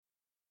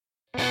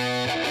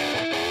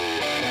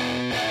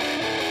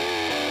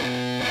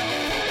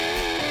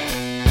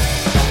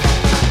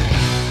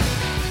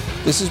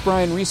This is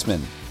Brian Reisman.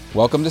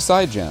 Welcome to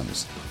Side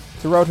Gems.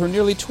 Throughout her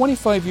nearly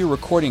 25-year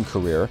recording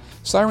career,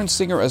 siren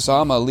singer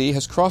Azam Ali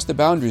has crossed the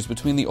boundaries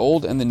between the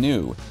old and the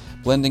new,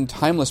 blending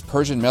timeless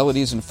Persian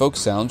melodies and folk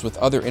sounds with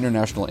other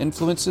international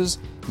influences,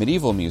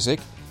 medieval music,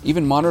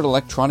 even modern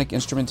electronic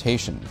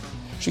instrumentation.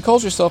 She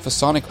calls herself a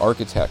sonic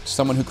architect,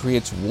 someone who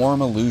creates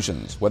warm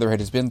illusions, whether it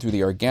has been through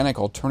the organic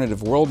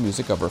alternative world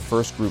music of her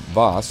first group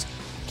Vas,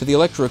 to the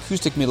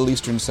electroacoustic Middle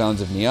Eastern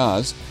sounds of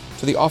Niaz,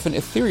 to the often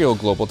ethereal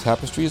global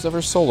tapestries of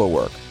her solo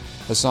work.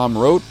 Azam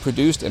wrote,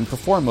 produced, and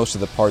performed most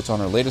of the parts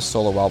on her latest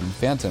solo album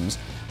Phantoms,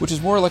 which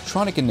is more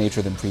electronic in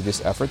nature than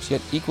previous efforts,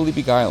 yet equally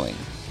beguiling.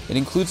 It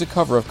includes a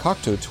cover of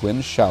Cocteau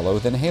Twins' Shallow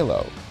Then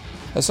Halo.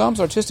 Azam's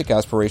artistic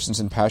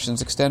aspirations and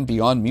passions extend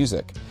beyond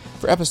music.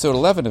 For episode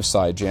 11 of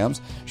Side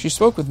Jams, she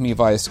spoke with me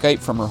via Skype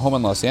from her home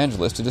in Los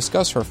Angeles to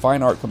discuss her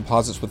fine art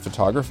composites with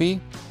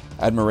photography,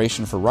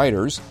 admiration for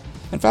writers,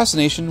 and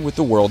fascination with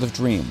the world of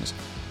dreams.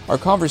 Our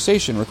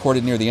conversation,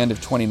 recorded near the end of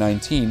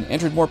 2019,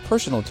 entered more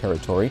personal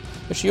territory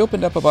as she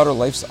opened up about her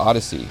life's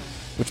odyssey,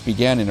 which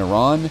began in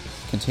Iran,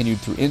 continued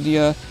through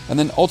India, and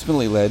then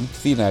ultimately led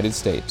to the United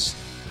States.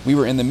 We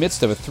were in the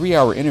midst of a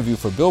 3-hour interview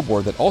for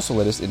Billboard that also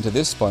led us into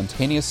this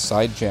spontaneous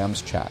Side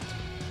Jams chat.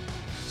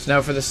 So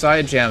now for the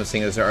Side Jams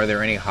thing, are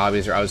there any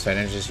hobbies or outside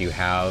interests you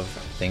have,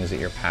 things that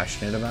you're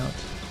passionate about?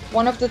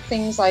 One of the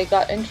things I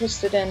got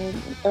interested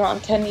in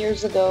around 10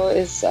 years ago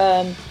is,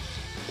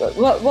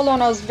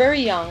 when I was very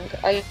young,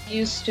 I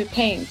used to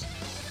paint.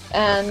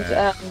 And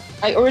Okay.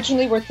 I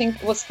originally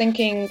was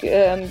thinking,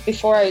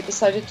 before I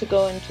decided to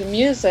go into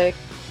music,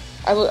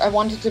 I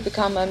wanted to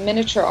become a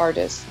miniature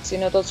artist,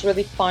 those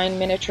really fine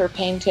miniature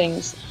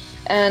paintings.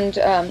 And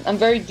I'm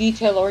very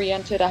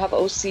detail-oriented. I have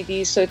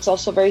OCD, so it's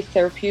also very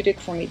therapeutic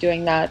for me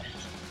doing that.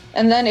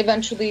 And then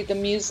eventually the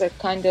music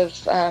kind of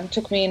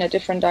took me in a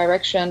different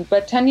direction.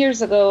 But 10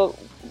 years ago,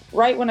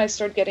 right when I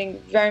started getting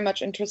very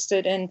much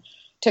interested in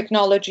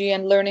technology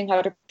and learning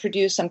how to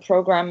produce and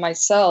program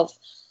myself,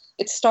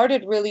 it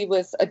started really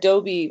with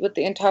Adobe, with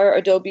the entire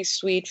Adobe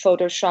suite,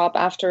 Photoshop,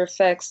 After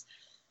Effects.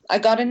 I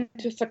got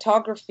into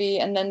photography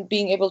and then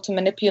being able to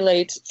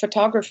manipulate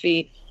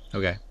photography.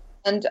 Okay.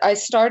 And I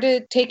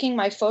started taking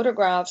my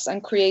photographs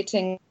and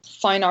creating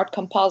fine art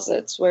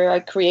composites where I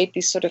create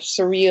these sort of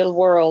surreal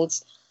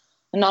worlds,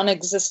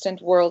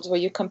 non-existent worlds where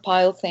you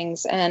compile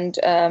things. And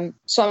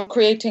so I'm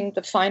creating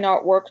the fine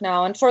art work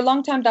now. And for a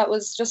long time, that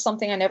was just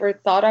something I never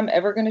thought I'm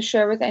ever going to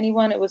share with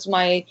anyone. It was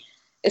my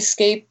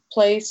escape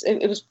place.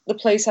 It was the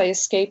place I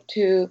escaped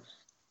to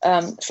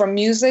from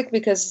music,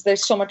 because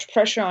there's so much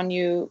pressure on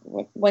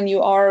you when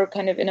you are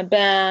kind of in a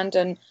band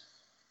and,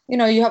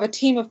 you have a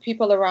team of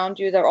people around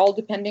you. They're all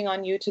depending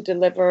on you to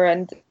deliver,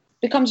 and it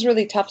becomes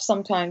really tough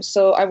sometimes.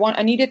 So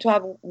I needed to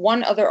have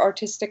one other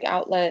artistic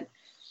outlet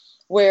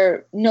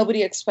where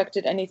nobody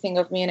expected anything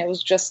of me, and it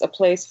was just a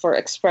place for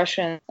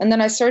expression. And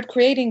then I started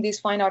creating these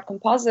fine art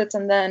composites,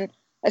 and then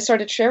I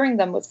started sharing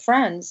them with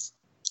friends,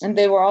 and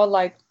they were all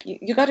like,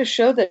 you got to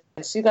show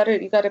this, you got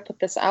to put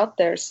this out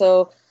there.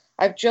 So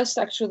I've just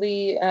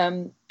actually,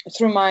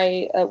 through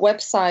my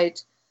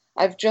website,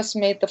 I've just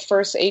made the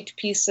first 8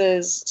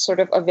 pieces sort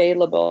of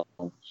available.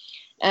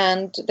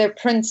 And they're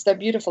prints, they're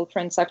beautiful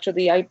prints,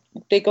 actually.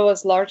 They go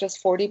as large as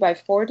 40 by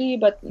 40,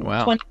 but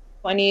Wow.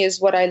 20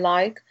 is what I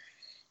like.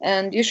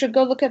 And you should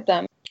go look at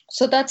them.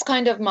 So that's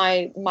kind of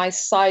my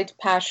side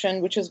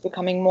passion, which is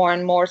becoming more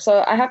and more.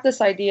 So I have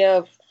this idea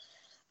of,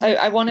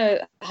 I want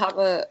to have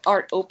a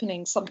art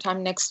opening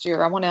sometime next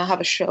year. I want to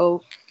have a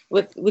show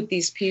with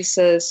these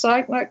pieces. So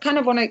I kind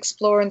of want to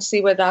explore and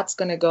see where that's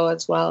going to go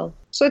as well.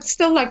 So it's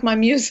still like my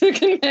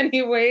music in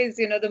many ways,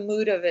 the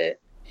mood of it.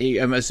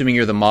 I'm assuming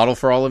you're the model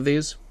for all of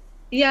these?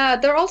 Yeah,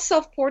 they're all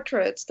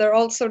self-portraits. They're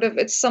all sort of,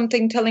 it's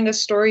something telling a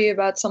story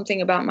about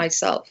something about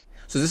myself.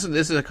 So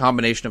this is a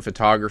combination of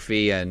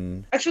photography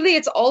and... Actually,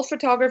 it's all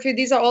photography.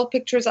 These are all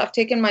pictures I've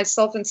taken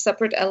myself in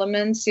separate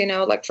elements,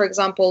 like, for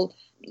example,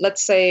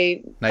 let's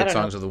say... Night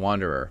Songs of the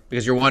Wanderer.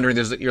 Because you're wandering,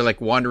 you're like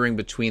wandering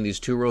between these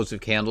 2 rows of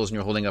candles, and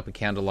you're holding up a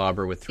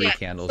candelabra with 3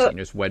 candles, so and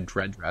you're just red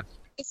dress.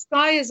 the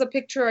sky is a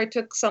picture I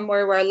took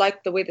somewhere where I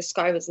liked the way the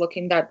sky was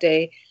looking that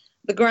day.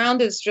 The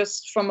ground is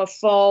just from a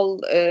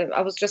fall.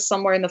 I was just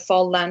somewhere in the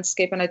fall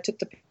landscape, and I took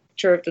the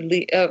picture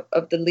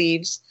of the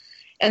leaves.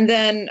 And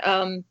then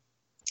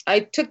I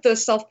took the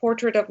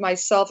self-portrait of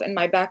myself in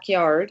my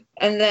backyard,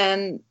 and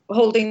then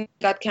holding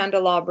that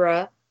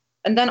candelabra.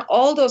 And then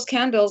all those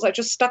candles, I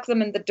just stuck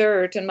them in the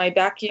dirt in my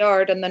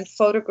backyard, and then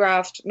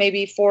photographed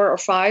maybe 4 or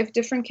 5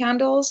 different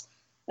candles.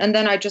 And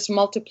then I just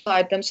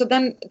multiplied them. So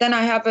then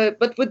I have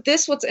but with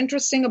this, what's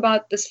interesting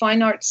about this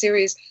fine art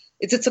series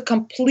is it's a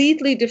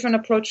completely different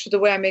approach to the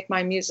way I make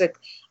my music.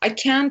 I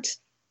can't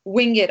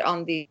wing it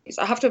on these.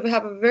 I have to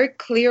have a very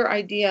clear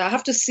idea. I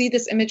have to see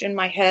this image in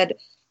my head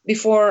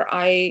before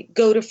I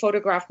go to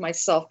photograph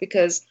myself,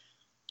 because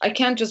I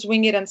can't just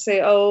wing it and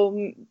say,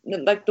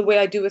 like the way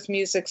I do with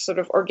music, sort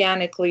of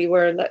organically,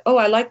 where, like,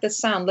 I like this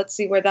sound, let's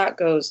see where that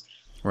goes.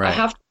 Right. I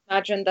have to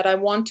imagine that I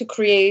want to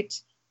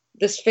create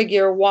this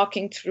figure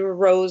walking through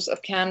rows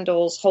of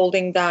candles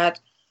holding that,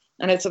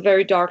 and it's a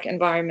very dark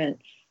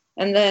environment.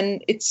 And then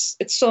it's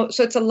it's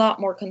a lot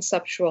more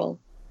conceptual.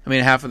 I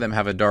mean, half of them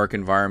have a dark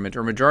environment,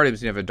 or majority of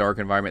them have a dark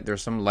environment.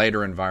 There's some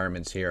lighter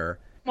environments here.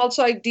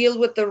 Also, I deal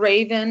with the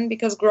raven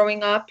because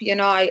growing up,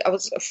 I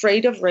was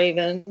afraid of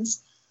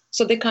ravens.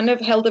 So they kind of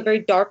held a very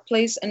dark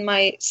place in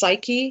my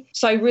psyche.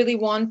 So I really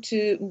want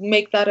to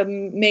make that a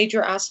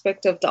major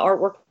aspect of the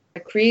artwork I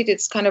create.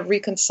 It's kind of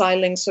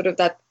reconciling sort of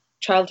that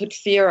childhood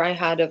fear I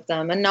had of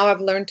them. And now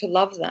I've learned to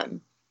love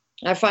them.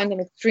 I find them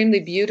extremely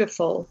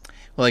beautiful.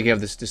 Well, like you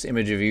have this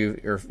image of you,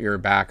 your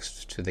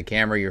back's to the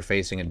camera, you're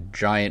facing a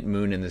giant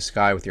moon in the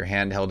sky with your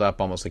hand held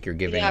up, almost like you're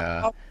giving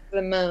the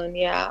moon,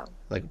 yeah.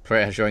 Like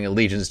showing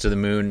allegiance to the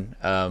moon.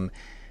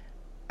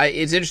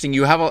 It's interesting.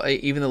 You have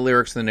even the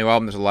lyrics in the new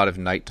album. There's a lot of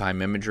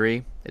nighttime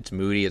imagery. It's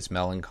moody. It's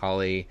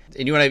melancholy.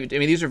 And you and I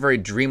mean, these are very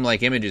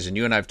dreamlike images. And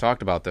you and I have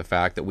talked about the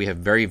fact that we have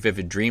very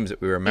vivid dreams that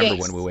we remember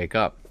when we wake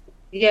up.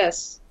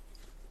 Yes,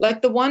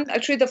 like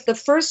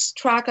the first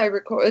track I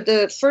recorded,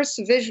 the first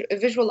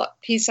visual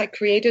piece I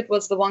created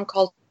was the one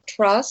called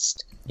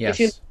Trust. Yes. If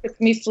you look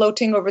at me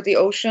floating over the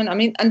ocean, I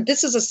mean, and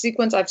this is a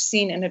sequence I've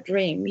seen in a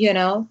dream.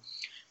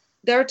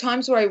 There are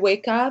times where I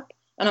wake up.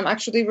 And I'm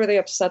actually really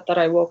upset that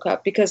I woke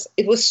up because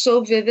it was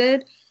so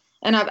vivid.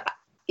 And I've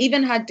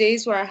even had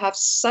days where I have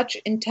such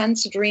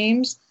intense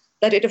dreams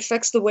that it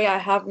affects the way I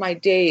have my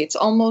day. It's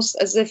almost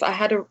as if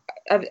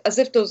as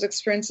if those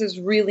experiences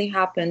really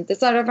happened. Does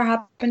that ever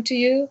happen to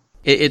you?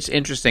 It's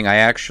interesting.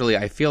 I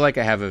feel like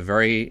I have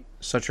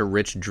such a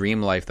rich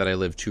dream life that I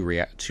live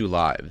two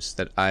lives.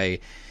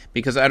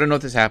 Because I don't know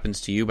if this happens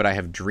to you, but I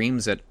have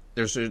dreams that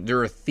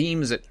there are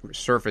themes that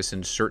surface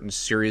in certain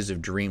series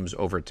of dreams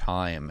over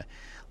time.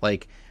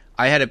 Like,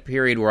 I had a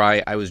period where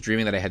I was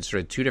dreaming that I had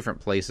sort of two different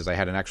places. I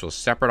had an actual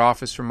separate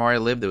office from where I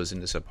lived that was in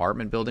this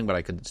apartment building, but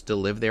I could still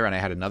live there, and I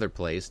had another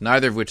place,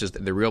 neither of which is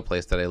the real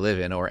place that I live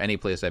in or any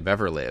place I've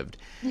ever lived.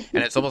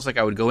 And it's almost like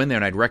I would go in there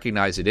and I'd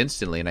recognize it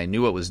instantly, and I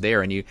knew it was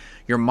there. And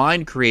your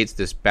mind creates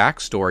this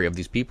backstory of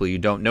these people you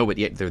don't know, but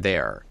yet they're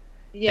there.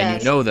 Yes.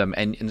 And you know them,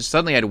 and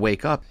suddenly I'd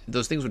wake up,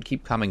 those things would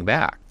keep coming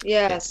back.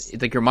 Yes.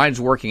 It's like your mind's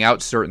working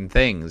out certain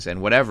things,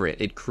 and whatever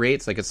it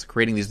creates, like it's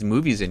creating these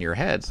movies in your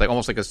head. It's like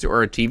almost like a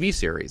TV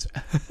series.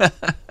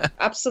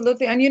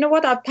 Absolutely. And you know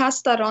what? I've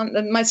passed that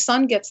on. My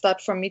son gets that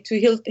from me too.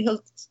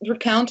 He'll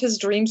recount his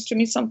dreams to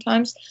me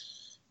sometimes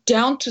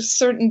down to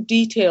certain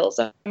details.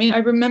 I mean, I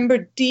remember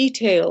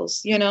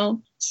details,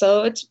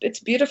 So it's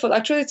beautiful.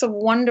 Actually, it's a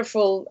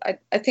wonderful,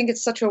 I think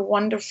it's such a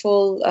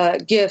wonderful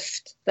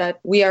gift that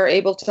we are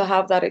able to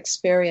have that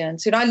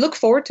experience. I look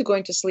forward to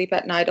going to sleep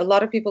at night. A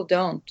lot of people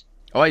don't.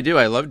 Oh, I do.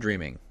 I love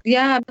dreaming.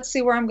 Yeah, let's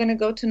see where I'm going to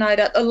go tonight.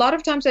 A lot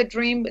of times I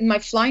dream, in my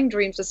flying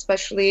dreams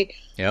especially,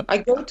 Yep. I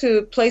go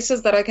to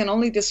places that I can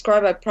only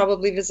describe. I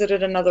probably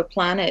visited another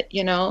planet,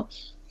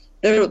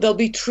 There'll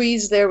be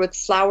trees there with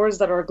flowers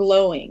that are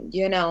glowing,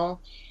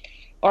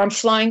 Or I'm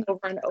flying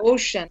over an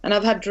ocean. And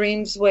I've had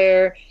dreams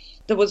where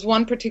there was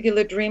one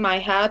particular dream I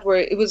had where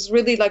it was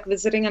really like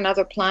visiting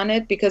another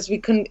planet because we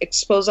couldn't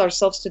expose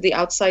ourselves to the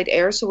outside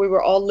air. So we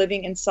were all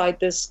living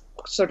inside this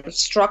sort of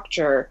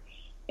structure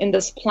in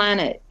this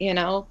planet,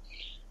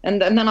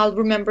 And then I'll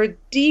remember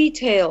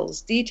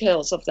details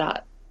of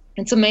that.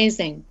 It's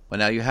amazing. Well,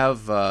 now you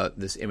have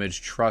this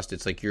image, Trust.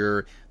 It's like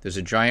there's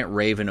a giant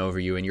raven over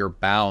you, and you're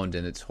bound,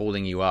 and it's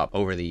holding you up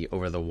over the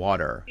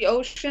water. The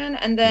ocean,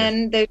 and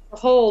then there's a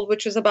hole,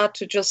 which is about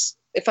to just,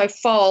 if I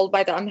fall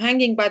I'm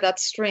hanging by that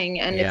string,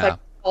 and if I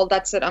fall,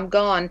 that's it, I'm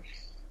gone.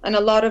 And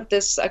a lot of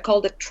this, I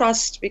called it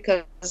trust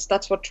because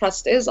that's what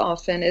trust is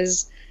often,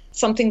 is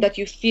something that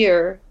you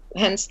fear,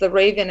 hence the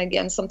raven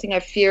again, something I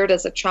feared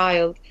as a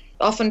child.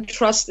 Often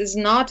trust is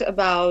not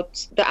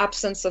about the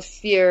absence of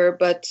fear,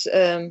 but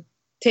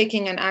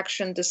taking an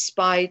action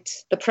despite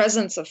the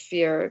presence of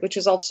fear, which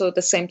is also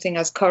the same thing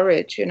as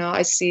courage.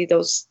 I see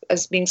those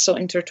as being so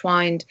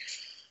intertwined.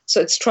 So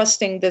it's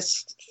trusting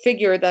this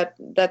figure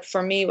that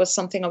for me was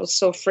something I was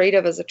so afraid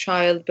of as a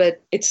child,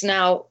 but it's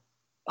now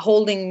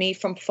holding me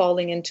from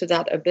falling into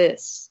that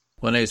abyss.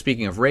 Well, now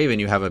speaking of raven,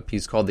 you have a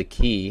piece called The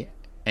Key,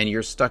 and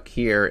you're stuck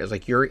here. It's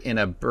like you're in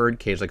a bird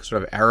cage, like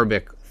sort of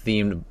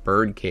Arabic-themed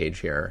bird cage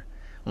here.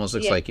 Almost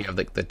looks like you have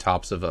like the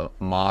tops of a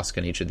mosque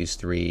in each of these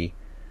three,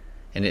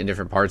 and in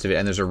different parts of it.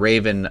 And there's a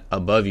raven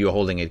above you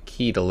holding a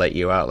key to let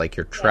you out, like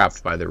you're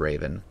trapped by the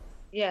raven.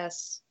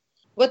 Yes.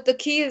 What the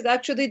key is,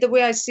 actually, the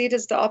way I see it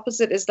is the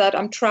opposite, is that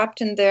I'm trapped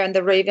in there and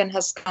the raven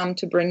has come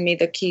to bring me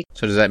the key.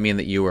 So does that mean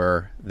that you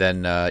are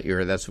then,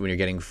 that's when you're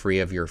getting free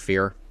of your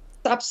fear?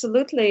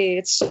 Absolutely.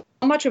 It's so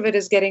much of it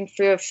is getting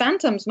free of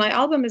phantoms. My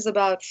album is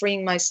about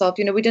freeing myself.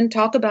 We didn't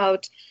talk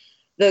about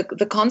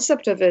the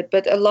concept of it,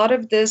 but a lot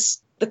of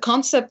this, the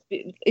concept,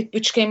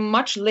 which came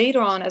much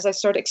later on as I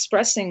started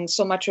expressing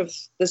so much of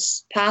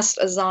this past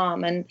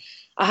Azam, and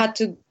I had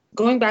to,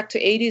 going back to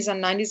 80s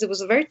and 90s, it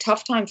was a very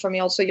tough time for me.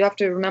 Also, you have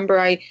to remember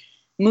I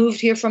moved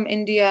here from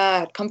India.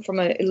 I'd come from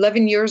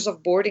 11 years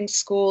of boarding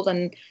school,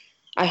 and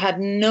I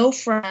had no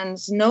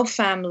friends, no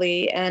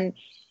family, and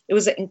it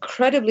was an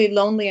incredibly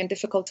lonely and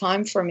difficult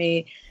time for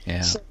me.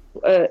 Yeah. So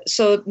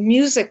So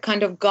music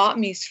kind of got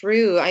me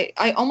through.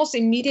 I almost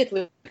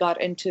immediately got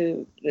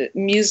into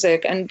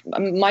music, and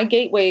my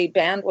gateway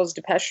band was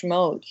Depeche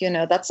Mode.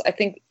 That's, I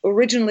think,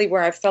 originally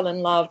where I fell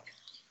in love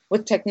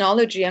with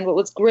technology. And what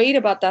was great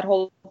about that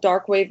whole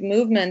dark wave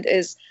movement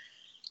is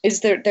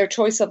their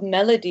choice of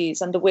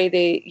melodies and the way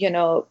they,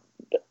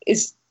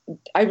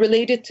 I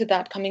related to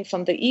that coming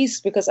from the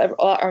East, because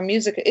our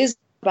music is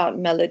about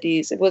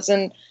melodies. It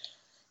wasn't,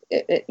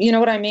 you know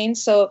what I mean?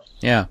 So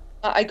yeah.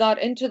 I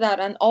got into that,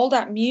 and all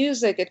that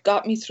music, it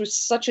got me through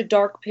such a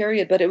dark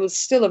period, but it was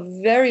still a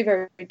very,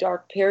 very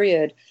dark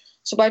period.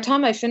 So by the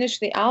time I finished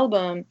the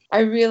album,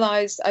 I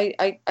realized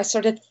I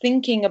started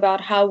thinking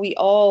about how we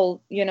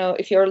all,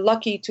 if you're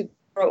lucky to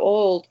grow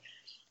old,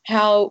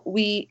 how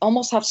we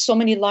almost have so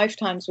many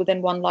lifetimes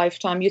within one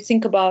lifetime. You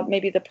think about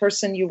maybe the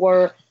person you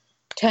were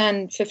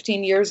 10,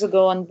 15 years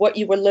ago, and what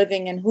you were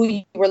living and who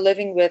you were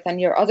living with and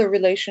your other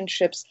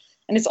relationships.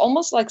 And it's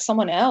almost like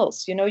someone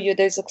else,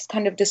 there's a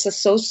kind of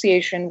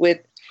disassociation with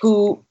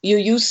who you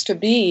used to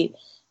be.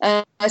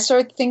 And I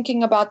started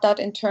thinking about that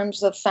in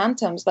terms of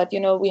phantoms, that,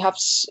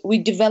 we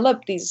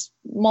develop these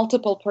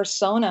multiple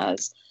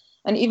personas.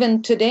 And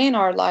even today in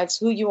our lives,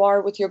 who you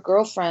are with your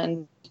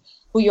girlfriend,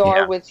 who you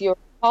are with your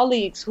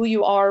colleagues, who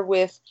you are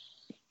with,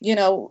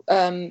 your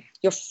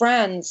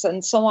friends,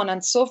 and so on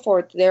and so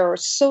forth, they're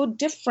so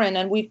different.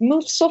 And we've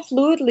moved so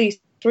fluidly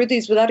through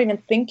these without even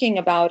thinking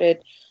about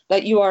it,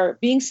 that you are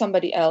being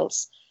somebody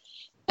else.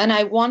 And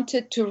I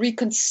wanted to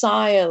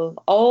reconcile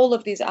all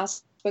of these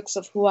aspects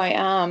of who I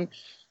am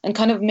and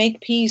kind of make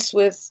peace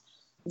with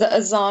the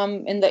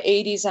Azam in the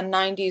 80s and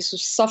 90s, who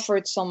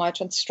suffered so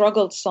much and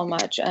struggled so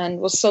much and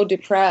was so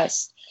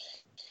depressed.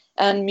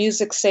 And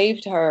music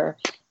saved her.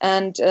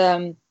 And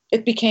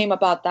it became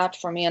about that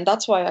for me. And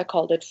that's why I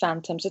called it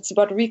Phantoms. It's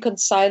about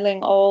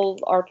reconciling all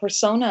our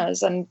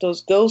personas and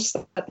those ghosts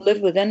that live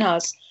within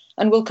us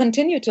and will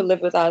continue to live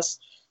with us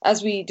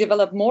as we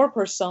develop more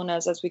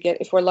personas,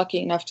 if we're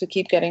lucky enough to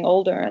keep getting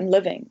older and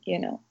living.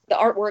 The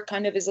artwork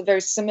kind of is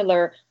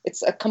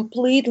it's a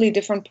completely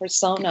different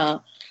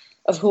persona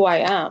of who I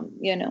am.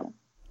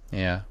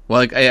 Yeah.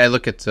 Well, I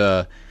look at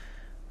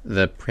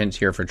the print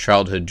here for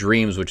Childhood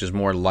Dreams, which is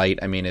more light.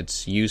 I mean,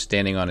 it's you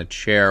standing on a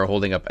chair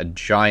holding up a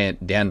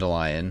giant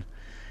dandelion.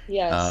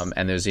 Yes.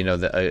 And there's,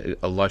 a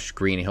lush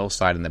green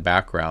hillside in the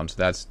background. So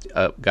that's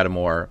got a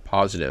more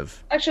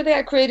positive. Actually,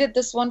 I created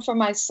this one for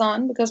my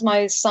son because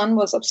my son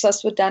was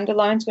obsessed with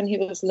dandelions when he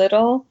was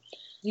little.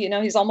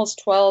 He's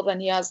almost 12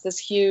 and he has this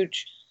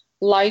huge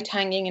light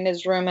hanging in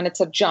his room, and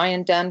it's a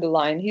giant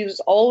dandelion. He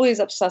was always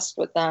obsessed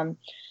with them.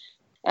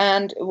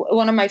 And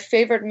one of my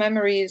favorite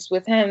memories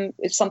with him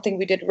is something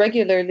we did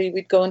regularly.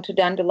 We'd go into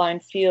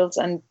dandelion fields,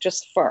 and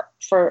just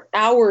for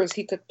hours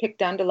he could pick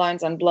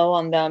dandelions and blow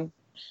on them.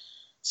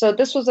 So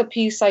this was a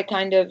piece I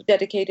kind of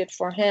dedicated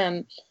for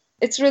him.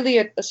 It's really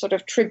a sort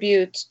of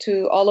tribute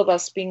to all of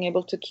us being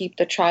able to keep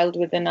the child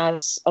within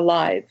us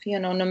alive,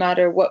 no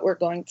matter what we're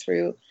going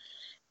through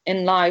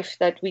in life,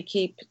 that we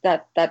keep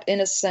that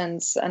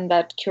innocence and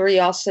that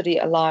curiosity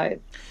alive.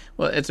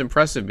 Well, it's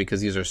impressive because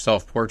these are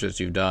self-portraits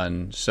you've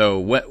done. So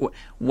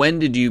when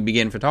did you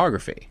begin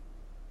photography?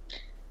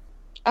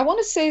 I want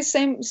to say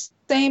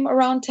same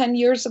around 10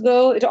 years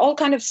ago. It all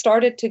kind of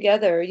started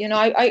together.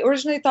 I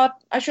originally thought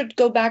I should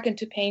go back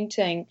into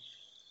painting.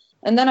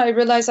 And then I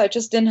realized I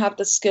just didn't have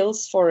the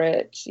skills for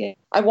it.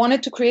 I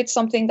wanted to create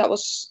something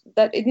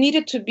that it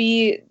needed to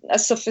be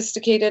as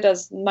sophisticated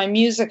as my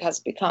music has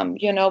become,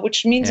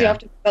 which means you have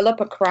to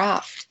develop a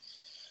craft.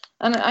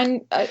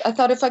 And I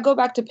thought if I go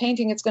back to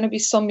painting, it's going to be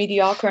so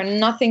mediocre, and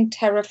nothing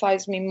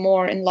terrifies me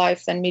more in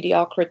life than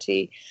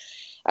mediocrity.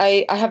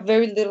 I have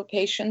very little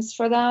patience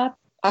for that.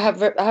 I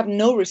have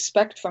no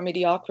respect for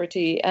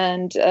mediocrity,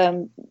 and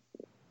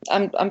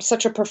I'm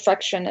such a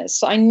perfectionist.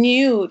 So I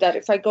knew that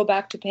if I go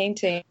back to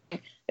painting,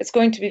 it's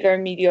going to be very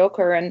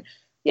mediocre. And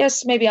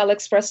yes, maybe I'll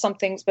express some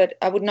things, but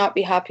I would not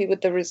be happy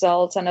with the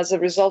results. And as a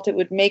result, it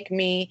would make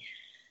me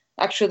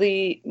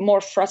actually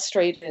more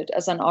frustrated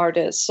as an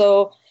artist.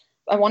 So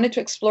I wanted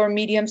to explore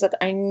mediums that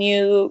I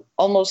knew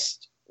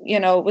almost,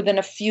 within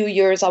a few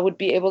years, I would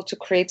be able to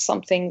create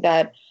something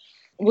that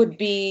would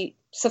be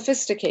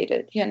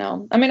sophisticated.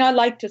 I mean, I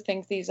like to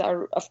think these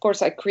are, of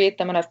course, I create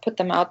them and I've put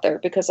them out there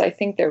because I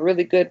think they're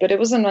really good. But it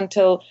wasn't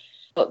until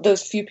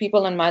those few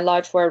people in my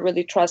life where I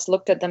really trust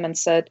looked at them and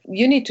said,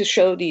 you need to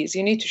show these,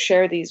 you need to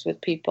share these with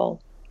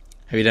people.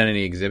 Have you done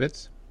any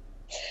exhibits?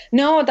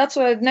 No, that's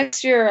what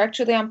next year,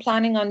 actually, I'm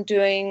planning on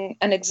doing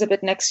an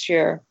exhibit next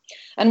year.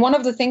 And one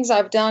of the things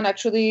I've done,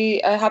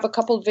 actually, I have a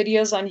couple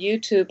videos on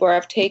YouTube where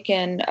I've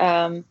taken,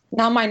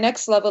 now my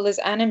next level is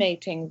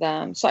animating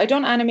them. So I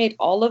don't animate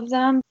all of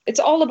them. It's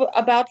all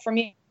about, for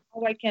me,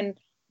 how I can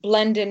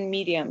blend in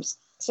mediums.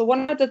 So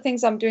one of the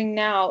things I'm doing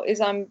now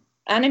is I'm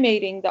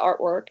animating the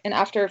artwork in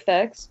After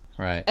Effects.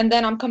 Right. And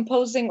then I'm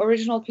composing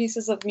original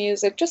pieces of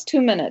music, just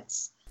 2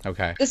 minutes.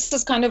 Okay. This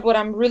is kind of what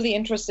I'm really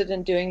interested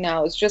in doing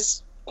now, is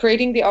just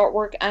creating the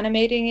artwork,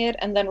 animating it,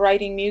 and then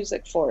writing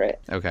music for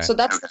it. Okay. So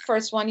that's the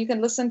first one. You can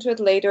listen to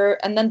it later.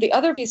 And then the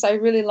other piece I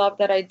really love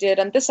that I did,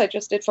 and this I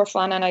just did for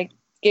fun, and I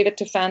gave it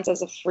to fans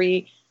as a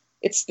free.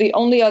 It's the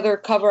only other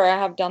cover I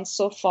have done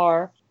so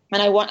far.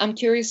 And I'm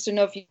curious to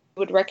know if you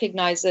would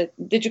recognize it.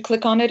 Did you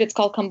click on it? It's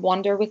called Come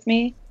Wander With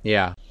Me.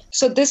 Yeah.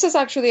 So this is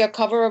actually a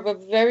cover of a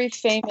very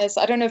famous,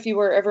 I don't know if you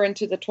were ever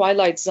into the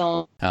Twilight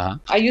Zone. Uh-huh.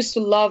 I used to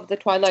love the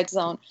Twilight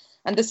Zone.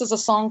 And this is a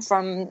song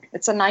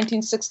it's a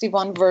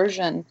 1961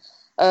 version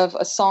of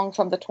a song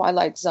from the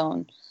Twilight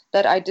Zone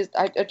that I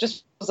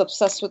just was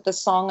obsessed with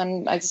this song.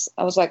 And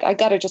I was like, I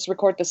got to just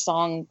record this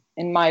song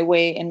in my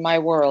way, in my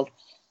world.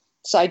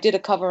 So I did a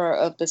cover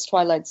of this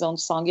Twilight Zone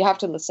song. You have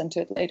to listen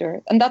to it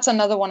later. And that's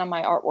another one of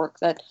my artwork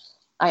that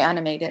I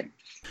animated.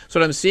 So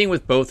what I'm seeing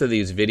with both of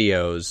these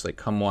videos, like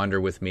Come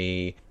Wander With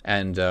Me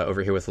and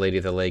over here with Lady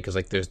of the Lake, is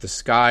like there's the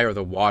sky or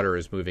the water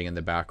is moving in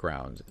the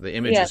background. The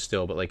image is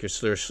still, but like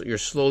you're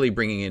slowly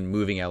bringing in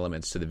moving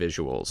elements to the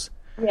visuals.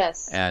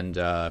 Yes. And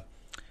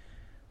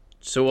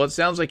so it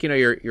sounds like,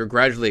 you're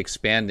gradually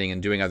expanding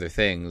and doing other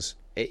things.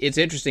 It's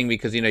interesting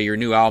because, your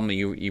new album,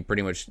 you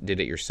pretty much did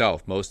it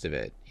yourself, most of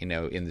it,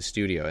 in the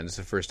studio. And it's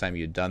the first time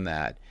you'd done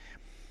that.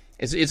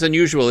 It's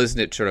unusual, isn't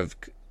it, sort of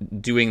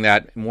doing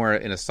that more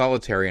in a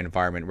solitary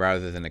environment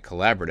rather than a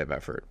collaborative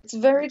effort? It's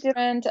very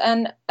different.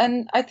 And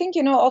I think,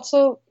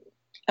 also,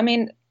 I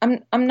mean,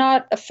 I'm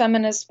not a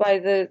feminist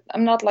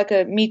I'm not like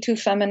a Me Too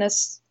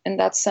feminist in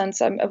that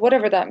sense.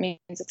 Whatever that means.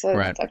 It's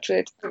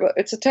actually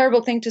it's a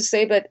terrible thing to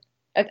say, but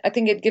I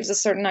think it gives a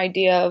certain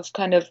idea of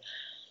kind of,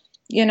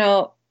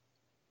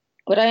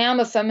 but I am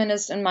a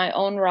feminist in my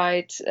own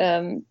right.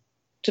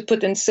 To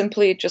put in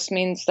simply, it just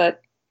means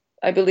that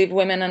I believe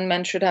women and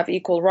men should have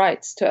equal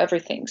rights to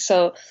everything.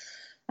 So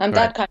I'm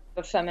that kind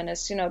of a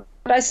feminist,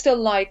 But I still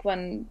like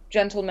when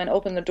gentlemen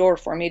open the door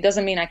for me. It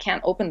doesn't mean I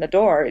can't open the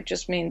door. It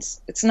just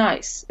means it's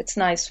nice. It's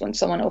nice when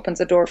someone opens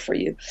the door for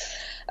you.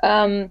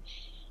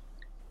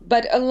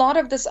 But a lot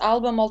of this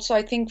album also,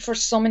 I think for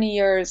so many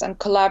years I'm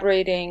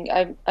collaborating.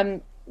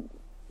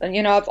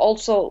 I've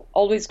also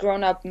always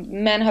grown up.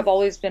 Men have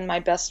always been my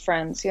best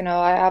friends.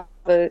 I have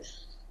a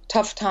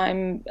tough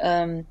time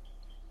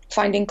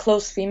finding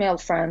close female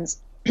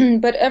friends.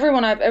 But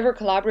everyone I've ever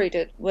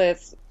collaborated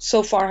with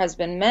so far has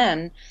been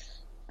men.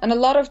 And a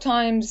lot of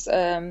times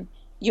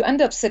you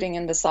end up sitting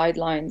in the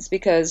sidelines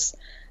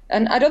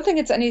and I don't think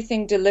it's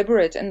anything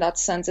deliberate in that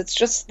sense. It's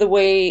just the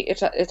way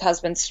it has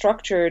been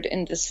structured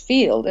in this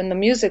field, in the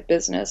music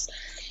business.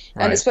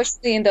 Right. And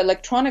especially in the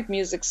electronic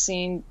music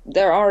scene,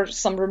 there are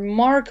some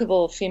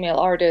remarkable female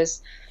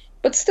artists,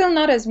 but still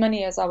not as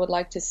many as I would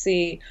like to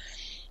see.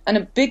 And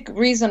a big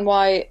reason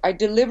why I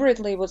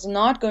deliberately was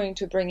not going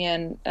to bring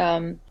in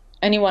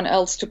anyone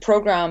else to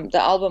program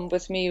the album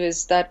with me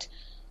is that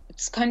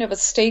it's kind of a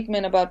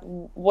statement about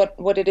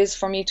what it is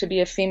for me to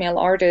be a female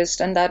artist,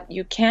 and that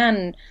you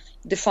can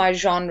defy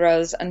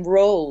genres and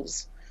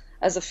roles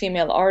as a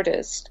female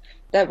artist,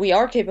 that we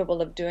are capable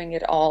of doing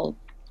it all.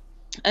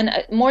 And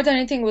more than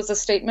anything, it was a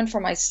statement for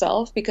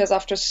myself, because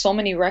after so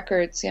many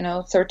records,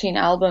 13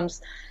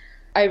 albums,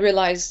 I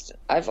realized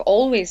I've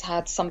always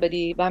had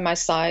somebody by my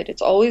side.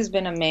 It's always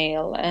been a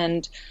male.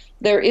 And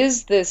there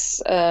is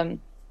this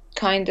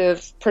kind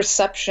of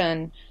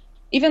perception.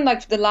 Even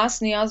like the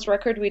last Niaz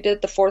record we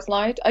did, The Fourth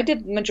Light, I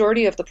did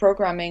majority of the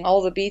programming,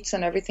 all the beats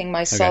and everything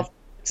myself. Okay.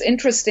 It's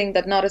interesting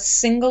that not a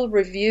single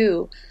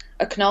review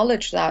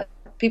acknowledged that.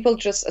 People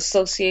just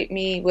associate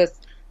me with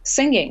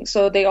singing.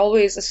 So they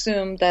always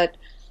assume that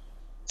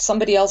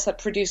somebody else had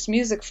produced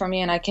music for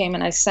me and I came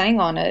and I sang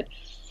on it.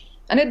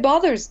 And it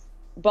bothers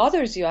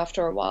you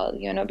after a while,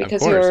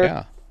 because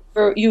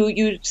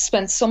you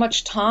spend so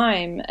much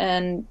time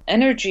and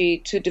energy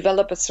to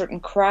develop a certain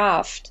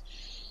craft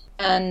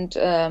and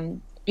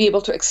be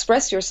able to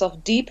express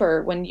yourself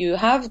deeper. When you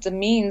have the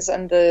means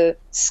and the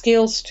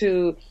skills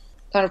to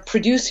kind of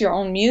produce your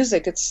own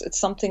music, it's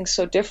something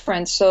so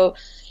different. So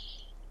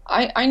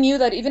I knew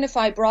that even if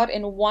I brought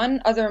in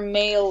one other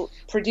male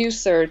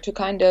producer to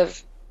kind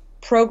of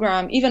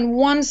program even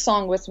one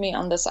song with me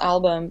on this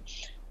album,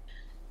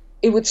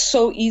 it would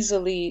so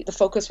easily, the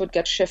focus would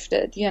get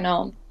shifted,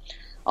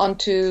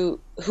 onto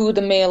who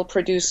the male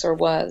producer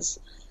was.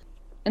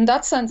 In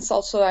that sense,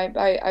 also,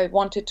 I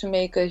wanted to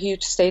make a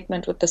huge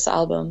statement with this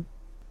album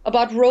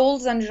about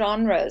roles and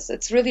genres.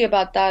 It's really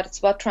about that. It's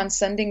about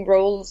transcending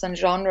roles and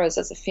genres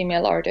as a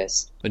female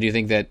artist. But do you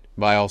think that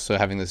by also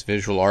having this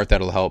visual art,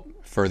 that'll help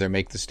further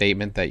make the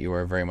statement that you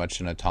are very much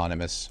an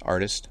autonomous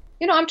artist?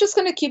 I'm just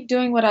going to keep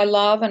doing what I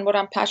love and what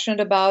I'm passionate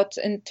about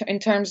in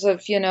terms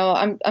of,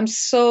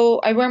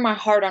 I wear my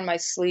heart on my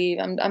sleeve.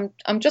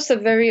 I'm just a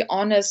very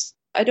honest,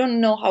 I don't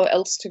know how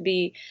else to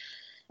be.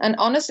 And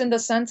honest in the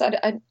sense,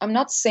 I'm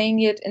not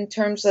saying it in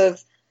terms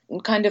of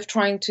kind of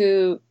trying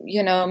to,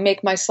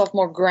 make myself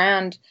more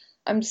grand.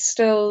 I'm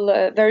still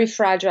very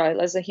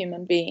fragile as a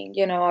human being.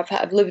 I've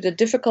had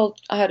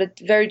a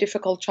very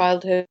difficult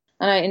childhood.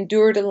 And I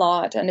endured a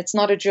lot, and it's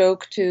not a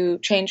joke to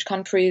change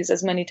countries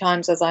as many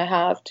times as I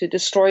have, to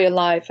destroy a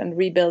life and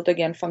rebuild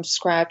again from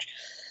scratch.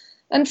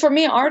 And for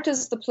me, art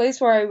is the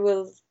place where I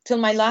will, till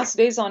my last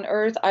days on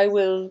earth,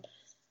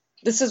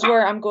 this is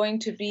where I'm going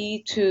to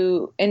be,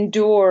 to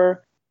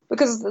endure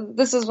because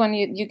this is when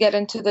you get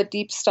into the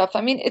deep stuff.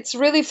 I mean, it's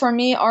really, for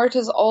me, art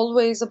is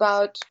always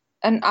about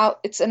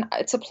it's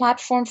a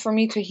platform for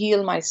me to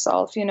heal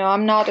myself.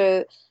 I'm not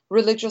a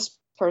religious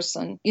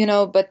person,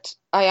 but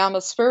I am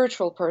a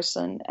spiritual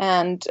person.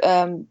 And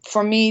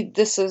for me,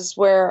 this is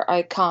where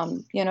I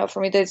come.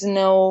 For me, there's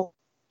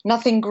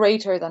nothing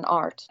greater than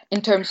art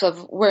in terms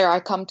of where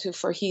I come to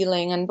for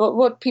healing, and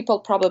what people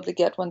probably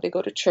get when they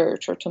go to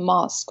church or to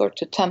mosque or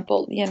to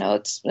temple.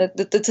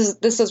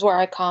 This is where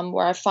I come,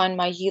 where I find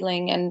my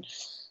healing and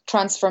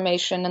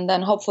transformation, and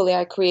then hopefully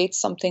I create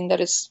something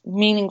that is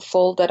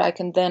meaningful that I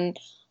can then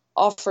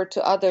offer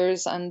to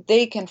others, and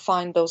they can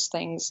find those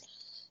things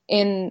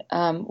in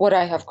what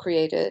I have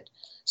created.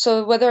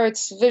 So whether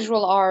it's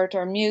visual art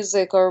or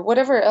music or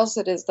whatever else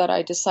it is that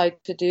I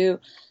decide to do,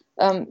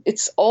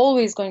 it's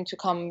always going to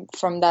come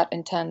from that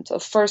intent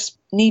of first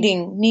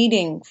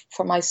needing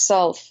for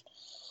myself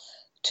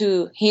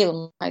to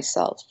heal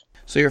myself.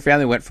 So your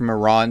family went from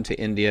Iran to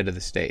India to the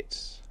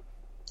States?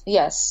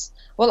 Yes.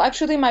 Well,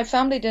 actually, my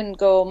family didn't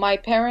go. My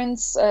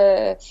parents,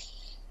 I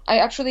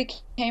actually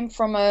came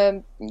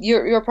from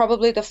you're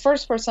probably the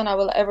first person I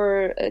will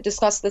ever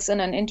discuss this in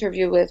an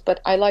interview with, but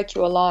I like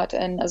you a lot.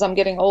 And as I'm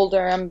getting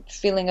older, I'm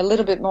feeling a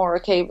little bit more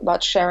okay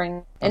about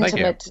sharing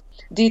intimate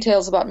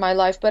details about my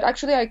life. But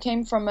actually, I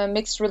came from a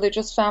mixed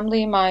religious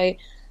family. My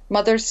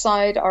mother's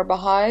side are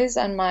Baha'is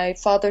and my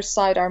father's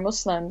side are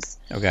Muslims.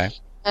 Okay.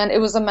 And it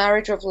was a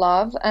marriage of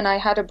love. And I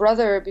had a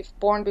brother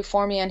born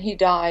before me, and he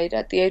died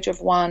at the age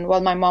of 1 while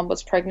my mom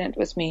was pregnant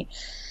with me.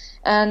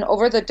 And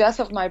over the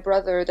death of my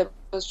brother, there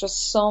was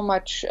just so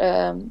much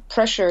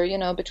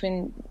pressure,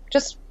 between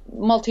just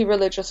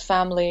multi-religious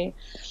family.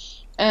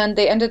 And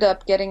they ended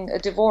up getting a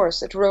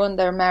divorce. It ruined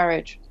their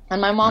marriage.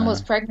 And my mom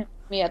was pregnant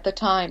with me at the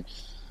time.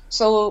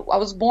 So I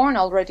was born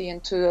already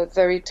into a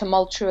very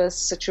tumultuous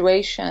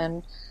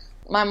situation.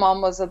 My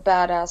mom was a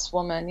badass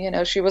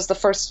woman. She was the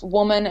first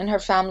woman in her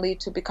family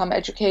to become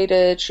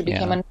educated. She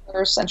became a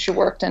nurse, and she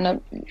worked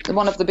in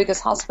one of the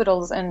biggest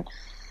hospitals in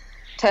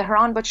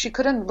Tehran, but she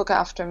couldn't look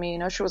after me.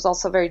 She was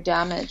also very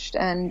damaged.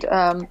 And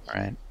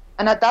right.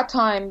 And at that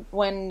time,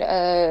 when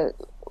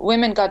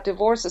women got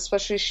divorced,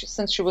 especially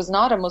since she was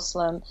not a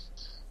Muslim,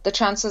 the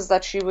chances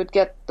that she would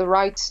get the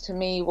rights to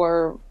me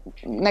were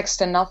next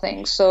to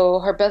nothing. So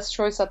her best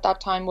choice at that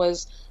time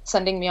was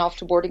sending me off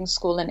to boarding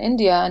school in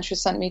India, and she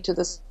sent me to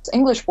this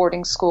English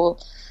boarding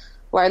school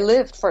where I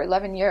lived for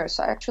 11 years.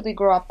 So I actually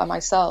grew up by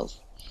myself.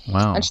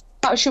 Wow. And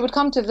she would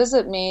come to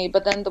visit me,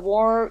 but then the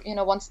war,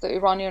 once the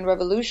Iranian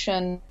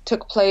Revolution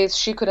took place,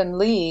 she couldn't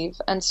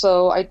leave. And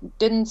so I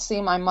didn't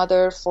see my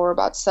mother for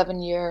about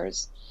 7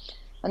 years.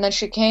 And then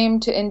she came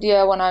to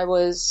India when I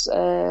was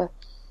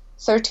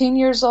 13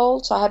 years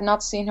old. So I had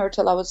not seen her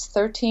till I was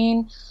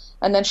 13.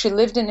 And then she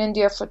lived in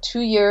India for 2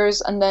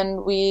 years. And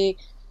then we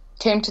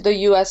came to the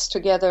U.S.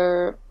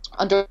 together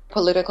under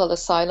political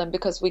asylum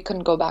because we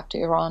couldn't go back to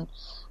Iran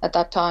at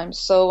that time.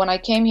 So when I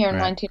came here in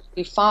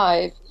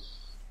 1985,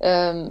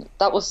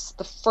 that was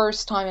the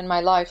first time in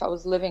my life I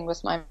was living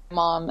with my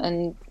mom,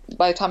 and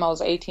by the time I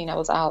was 18, I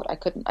was out. I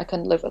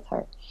couldn't live with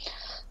her.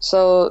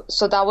 So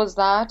that was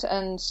that.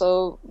 And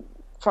so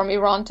from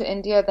Iran to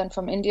India, then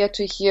from India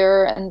to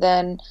here, and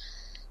then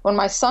when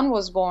my son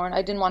was born,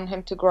 I didn't want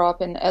him to grow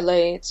up in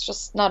LA. It's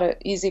just not an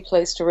easy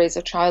place to raise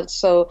a child.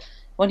 So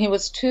when he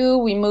was 2,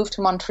 we moved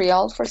to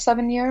Montreal for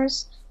 7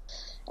 years,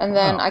 and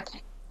then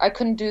I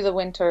couldn't do the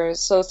winters.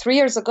 So 3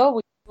 years ago,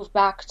 we moved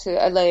back to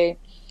LA.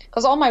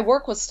 Because all my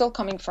work was still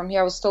coming from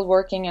here. I was still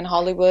working in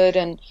Hollywood,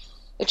 and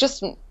it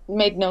just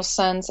made no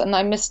sense. And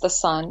I missed the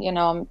sun.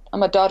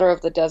 I'm a daughter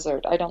of the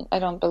desert. I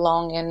don't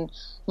belong in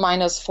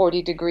minus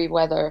 40-degree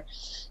weather.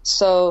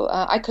 So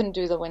I couldn't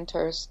do the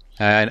winters.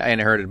 I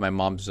inherited my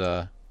mom's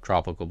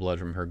tropical blood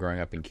from her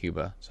growing up in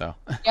Cuba. So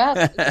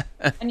yes,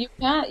 and you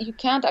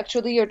can't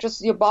actually.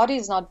 Your body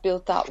is not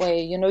built that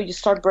way. You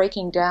start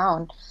breaking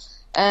down,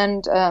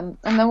 and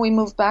then we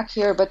moved back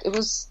here. But it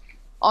was.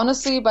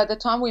 Honestly, by the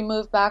time we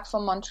moved back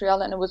from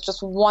Montreal, and it was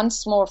just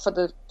once more for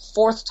the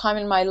 4th time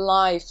in my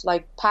life,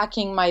 like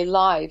packing my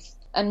life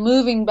and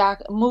moving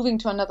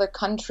to another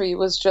country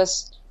was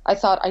just, I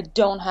thought, I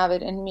don't have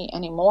it in me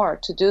anymore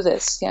to do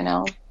this,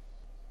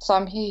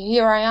 So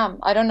here I am.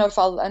 I don't know if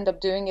I'll end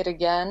up doing it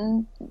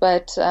again,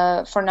 but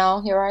for now,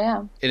 here I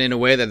am. And in a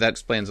way that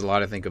explains a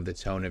lot, I think, of the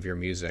tone of your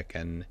music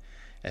and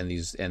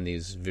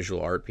these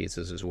visual art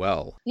pieces as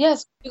well.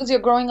 Yes, because you're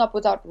growing up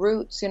without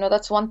roots.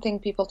 That's one thing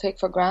people take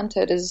for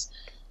granted is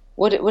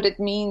what it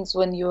means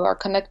when you are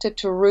connected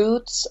to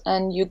roots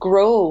and you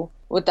grow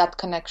with that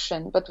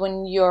connection. But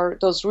when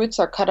those roots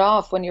are cut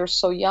off, when you're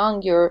so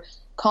young, you're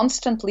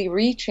constantly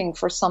reaching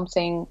for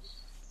something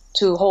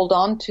to hold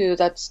on to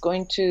that's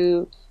going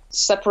to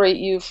separate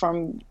you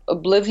from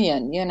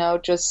oblivion,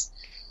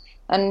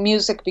 And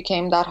music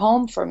became that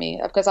home for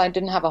me because I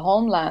didn't have a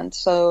homeland.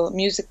 So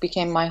music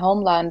became my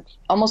homeland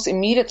almost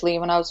immediately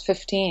when I was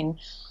 15.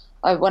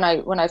 When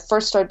I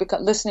first started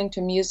listening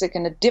to music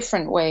in a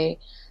different way,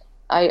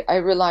 I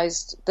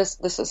realized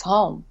this is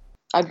home.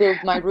 I built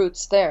my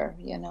roots there,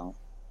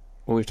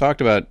 Well, we've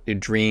talked about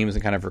dreams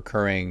and kind of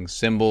recurring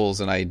symbols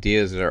and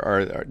ideas that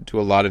are do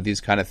a lot of these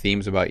kind of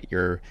themes about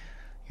your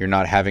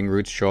not having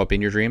roots show up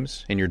in your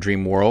dreams, in your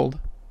dream world.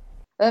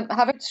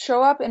 Have it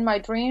show up in my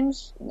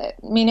dreams,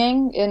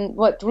 meaning in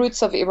what,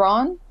 roots of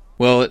Iran?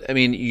 Well, I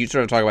mean, you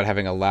sort of talk about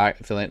having a lack,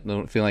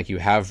 feeling like you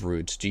have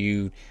roots. Do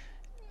you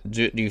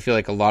feel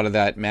like a lot of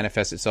that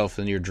manifests itself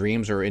in your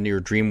dreams, or in your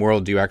dream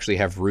world? Do you actually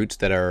have roots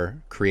that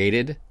are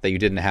created that you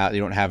don't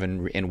have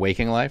in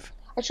waking life?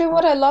 Actually,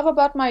 what I love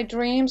about my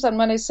dreams, and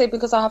when I say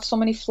because I have so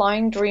many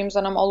flying dreams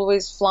and I'm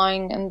always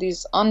flying in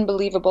these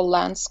unbelievable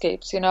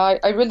landscapes,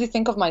 I really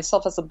think of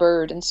myself as a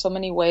bird in so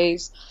many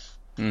ways.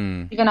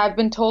 Even I've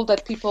been told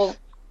that people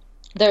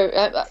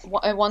there.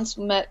 I once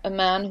met a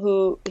man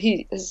who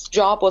his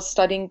job was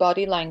studying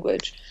body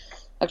language.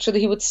 Actually,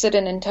 he would sit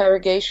in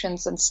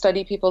interrogations and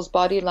study people's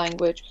body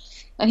language,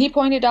 and he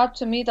pointed out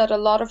to me that a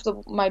lot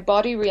of my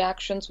body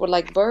reactions were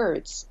like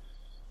birds.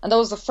 And that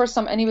was the first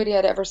time anybody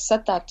had ever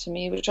said that to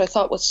me, which I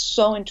thought was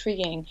so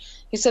intriguing.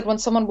 He said when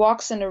someone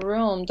walks in a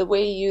room, the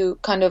way you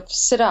kind of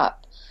sit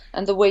up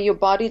and the way your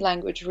body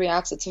language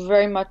reacts, it's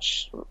very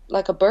much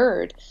like a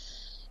bird.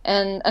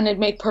 And it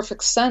made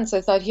perfect sense.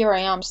 I thought, here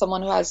I am,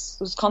 someone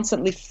who's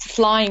constantly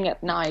flying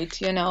at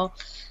night, and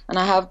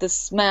I have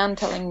this man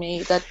telling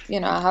me that,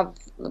 I have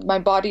my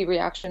body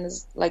reaction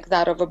is like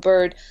that of a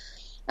bird.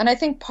 And I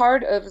think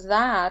part of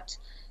that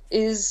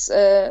is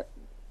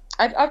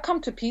I've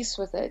come to peace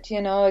with it.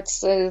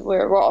 It's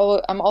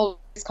I'm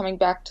always coming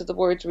back to the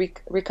word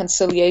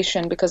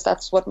reconciliation, because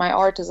that's what my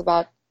art is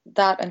about,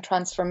 that and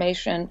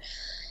transformation.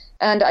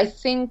 And I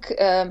think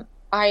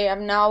I have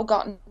now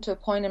gotten to a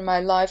point in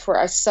my life where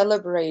I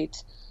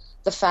celebrate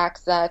the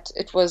fact that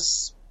it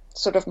was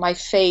sort of my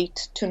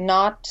fate to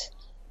not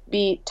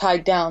be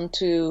tied down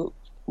to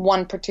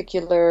one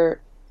particular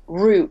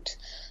route,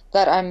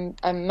 that I'm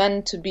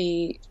meant to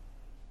be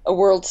a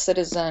world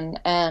citizen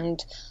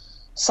and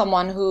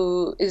someone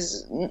who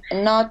is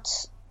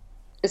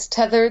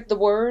tethered, the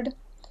word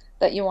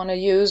that you want to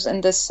use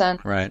in this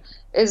sense, right,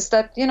 is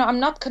that, I'm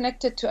not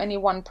connected to any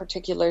one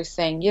particular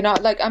thing.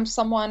 Like I'm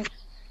someone,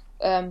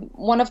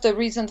 one of the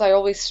reasons I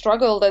always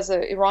struggled as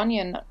an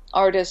Iranian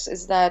artist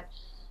is that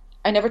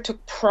I never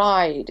took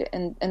pride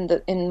in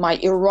my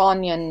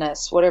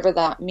Iranianness, whatever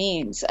that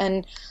means.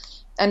 And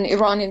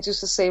Iranians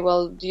used to say,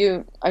 well,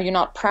 are you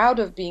not proud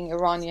of being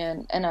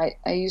Iranian? And I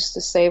used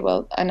to say,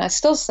 well, and I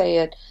still say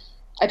it,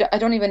 I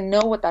don't even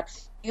know what that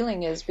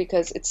feeling is,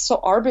 because it's so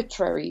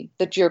arbitrary,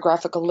 the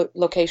geographical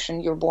location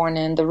you're born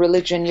in, the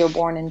religion you're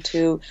born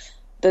into,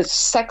 the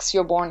sex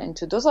you're born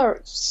into. Those are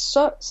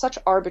such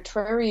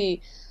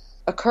arbitrary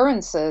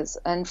occurrences.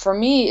 And for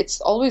me,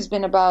 it's always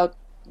been about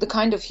the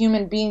kind of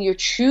human being you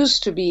choose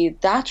to be.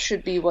 That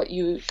should be what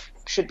you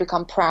should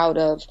become proud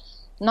of,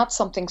 not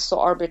something so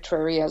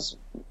arbitrary as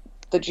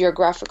the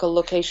geographical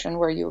location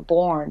where you're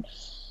born.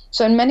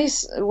 So in many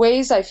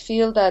ways, I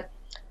feel that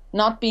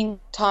not being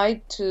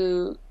tied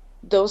to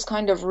those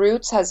kind of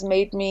roots has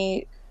made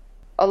me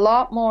a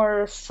lot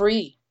more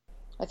free.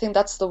 I think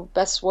that's the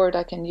best word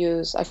I can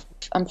use.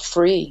 I'm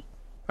free.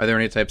 Are there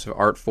any types of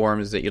art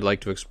forms that you'd like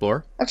to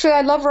explore? Actually,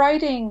 I love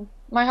writing.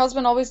 My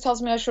husband always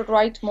tells me I should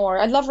write more.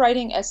 I love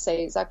writing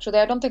essays, actually.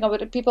 I don't think I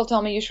would. People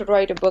tell me you should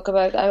write a book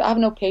about it. I have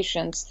no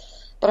patience.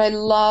 But I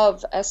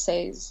love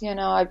essays.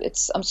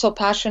 I'm so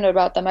passionate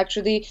about them.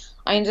 Actually,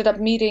 I ended up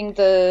meeting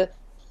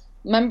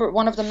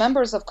one of the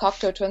members of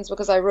Cocteau Twins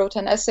because I wrote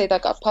an essay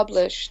that got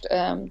published.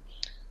 That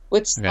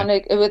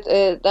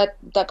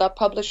got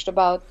published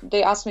about.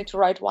 They asked me to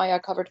write why I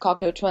covered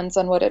Cocteau Twins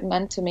and what it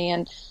meant to me,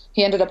 and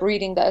he ended up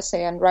reading the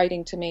essay and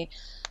writing to me.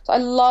 So I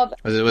love.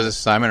 Was it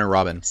Simon or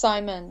Robin?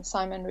 Simon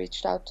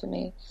reached out to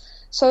me.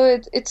 So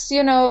it's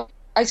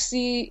I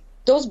see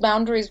those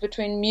boundaries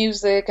between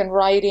music and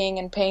writing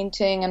and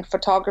painting and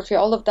photography,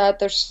 all of that,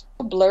 they're so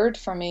blurred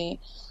for me.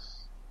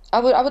 I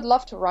would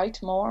love to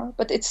write more,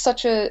 but it's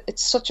such a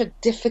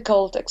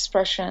difficult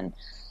expression.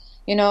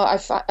 I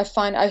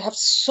find I have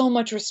so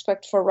much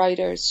respect for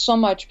writers, so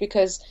much,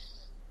 because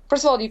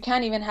first of all, you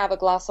can't even have a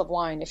glass of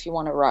wine if you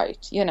want to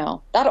write.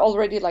 That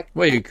already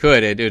Well, you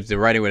could. The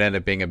writing would end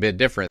up being a bit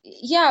different.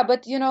 Yeah,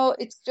 but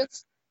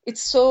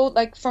it's so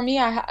like for me.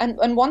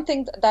 And one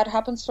thing that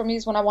happens for me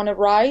is when I want to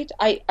write,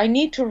 I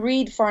need to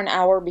read for an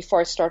hour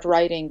before I start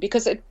writing,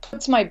 because it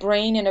puts my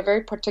brain in a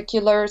very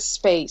particular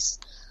space.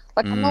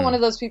 Like I'm not one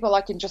of those people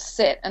I can just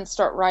sit and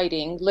start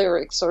writing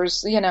lyrics or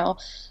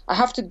I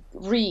have to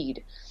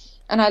read.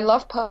 And I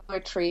love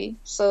poetry,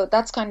 so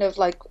that's kind of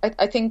like,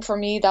 I think for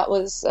me that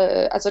was,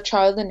 as a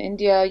child in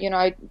India,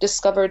 I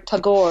discovered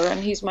Tagore, and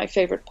he's my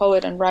favorite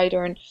poet and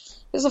writer, and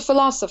he's a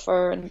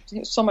philosopher, and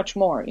so much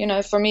more.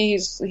 For me,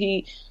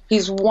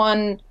 he's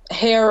one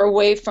hair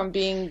away from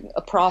being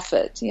a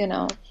prophet.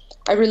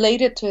 I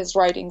related to his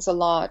writings a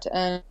lot,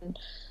 and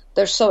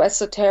they're so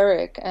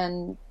esoteric,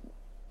 and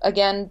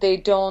again,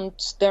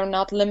 they're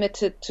not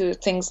limited to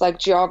things like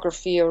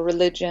geography or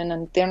religion,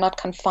 and they're not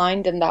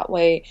confined in that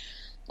way.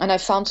 And I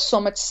found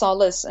so much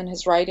solace in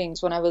his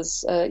writings when I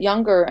was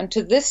younger. And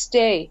to this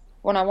day,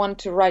 when I want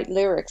to write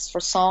lyrics for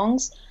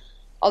songs,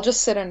 I'll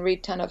just sit and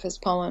read 10 of his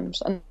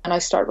poems, and I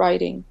start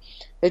writing.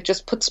 It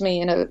just puts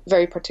me in a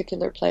very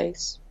particular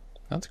place.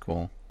 That's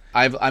cool.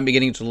 I'm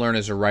beginning to learn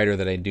as a writer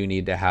that I do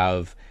need to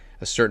have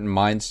a certain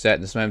mindset,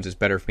 and sometimes it's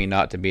better for me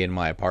not to be in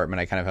my apartment.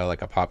 I kind of have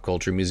like a pop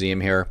culture museum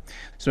here.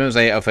 Sometimes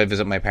if I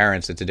visit my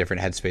parents, it's a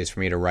different headspace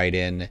for me to write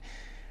in.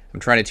 I'm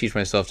trying to teach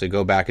myself to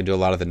go back and do a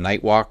lot of the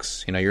night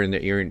walks. You know, you're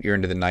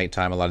into the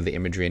nighttime, a lot of the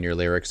imagery in your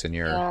lyrics and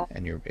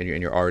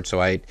your art.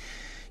 So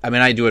I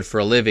mean, I do it for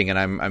a living, and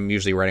I'm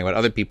usually writing about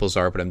other people's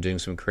art, but I'm doing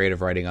some creative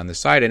writing on the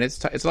side, and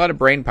it's a lot of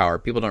brain power.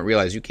 People don't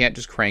realize you can't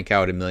just crank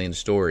out a million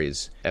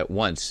stories at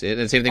once. And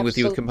the same thing with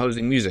you with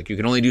composing music. You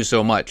can only do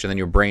so much, and then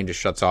your brain just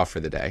shuts off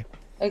for the day.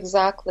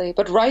 Exactly.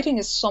 But writing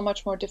is so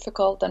much more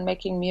difficult than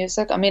making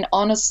music. I mean,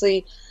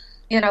 honestly,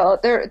 you know,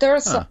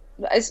 there's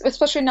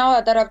especially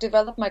now that I've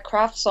developed my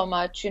craft so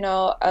much, you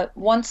know,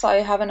 once I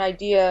have an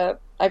idea,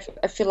 I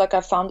feel like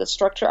I've found the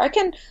structure.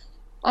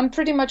 I'm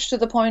pretty much to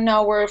the point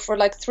now where for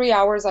like 3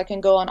 hours I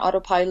can go on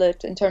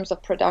autopilot in terms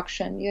of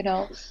production. You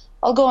know,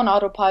 I'll go on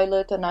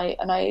autopilot and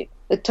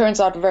it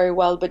turns out very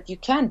well. But you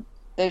can.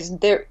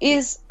 There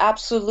is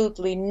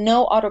absolutely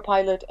no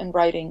autopilot in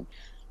writing.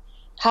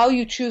 How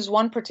you choose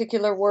one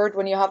particular word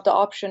when you have the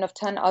option of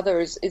 10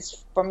 others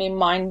is for me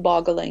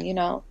mind-boggling. You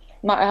know.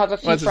 I have a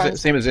few friends. It's the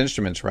same as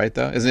instruments, right,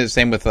 though? Isn't it the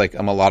same with, like,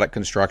 a melodic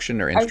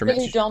construction or instruments?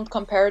 I really don't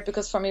compare it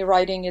because, for me,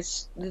 writing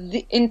is...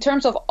 in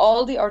terms of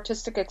all the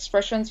artistic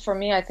expressions, for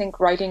me, I think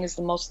writing is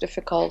the most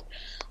difficult.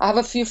 I have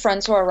a few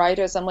friends who are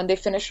writers, and when they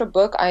finish a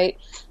book,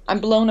 I'm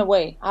blown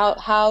away.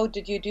 How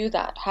did you do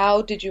that?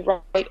 How did you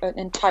write an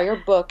entire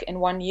book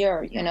in 1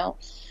 year, you know?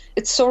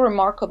 It's so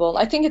remarkable.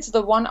 I think it's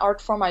the one art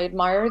form I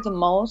admire the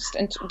most,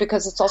 and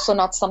because it's also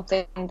not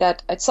something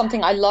it's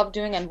something I love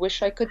doing and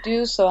wish I could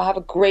do, so I have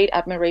a great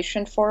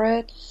admiration for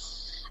it.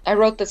 I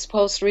wrote this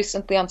post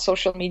recently on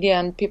social media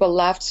and people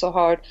laughed so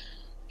hard.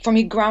 For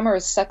me, grammar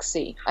is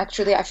sexy.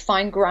 Actually, I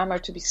find grammar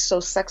to be so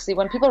sexy.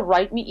 When people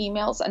write me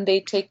emails and they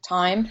take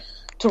time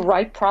to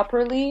write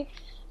properly,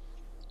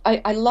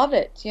 I love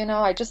it. You know,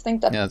 I just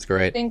think that that's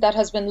great. Thing that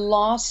has been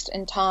lost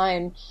in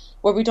time,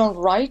 where we don't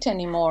write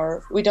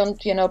anymore. We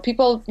don't, you know,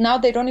 people now,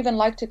 they don't even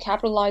like to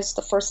capitalize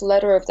the first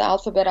letter of the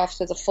alphabet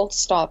after the full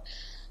stop.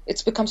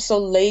 It's become so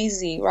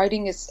lazy.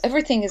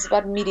 Everything is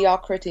about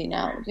mediocrity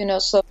now, you know,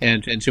 so.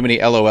 And too many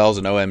LOLs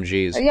and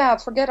OMGs. Yeah,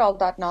 forget all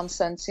that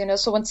nonsense, you know.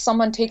 So when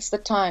someone takes the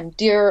time,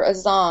 dear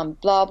Azam,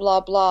 blah, blah,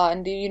 blah,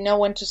 and you know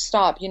when to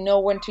stop, you know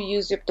when to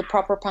use the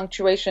proper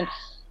punctuation.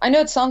 I know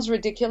it sounds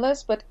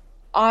ridiculous, but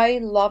I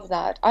love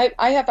that. I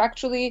have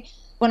actually...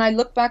 when I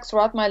look back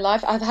throughout my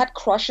life, I've had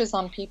crushes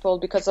on people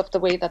because of the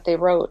way that they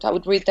wrote. I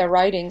would read their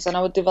writings and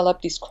I would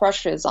develop these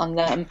crushes on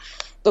them,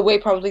 the way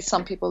probably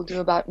some people do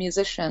about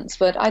musicians.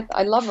 But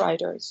I love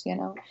writers, you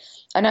know.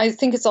 And I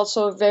think it's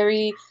also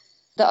the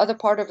other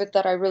part of it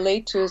that I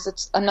relate to is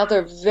it's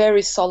another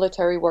very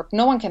solitary work.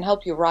 No one can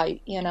help you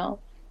write, you know.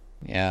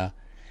 Yeah.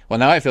 Well,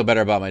 now I feel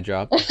better about my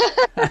job.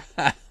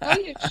 Oh,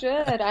 you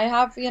should. I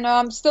have, you know,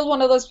 I'm still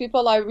one of those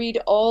people, I read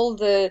all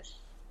the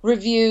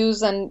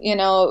reviews and, you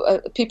know,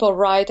 people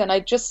write, and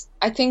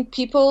I think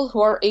people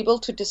who are able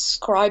to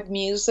describe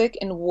music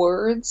in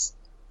words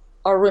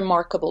are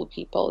remarkable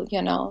people,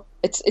 you know.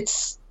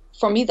 It's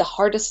for me the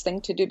hardest thing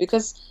to do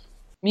because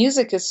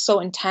music is so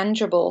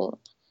intangible,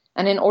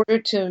 and in order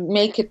to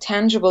make it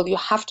tangible you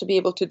have to be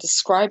able to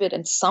describe it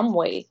in some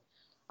way.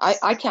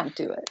 I can't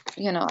do it,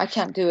 you know. I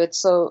can't do it.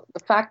 So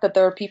the fact that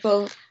there are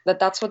people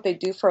that's what they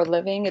do for a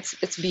living,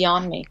 it's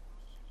beyond me.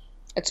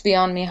 It's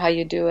beyond me how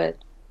you do it.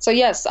 So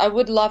yes, I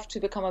would love to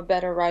become a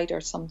better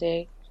writer someday.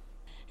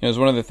 You know, it's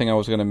one other thing I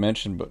was going to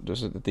mention, but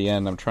just at the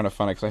end, I'm trying to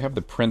find it because I have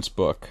the Prince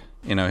book,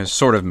 you know, his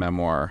sort of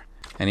memoir,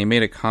 and he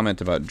made a comment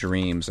about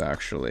dreams,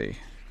 actually.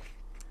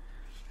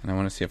 And I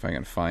want to see if I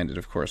can find it.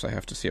 Of course, I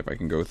have to see if I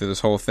can go through this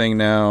whole thing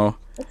now.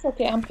 It's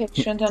okay. I'm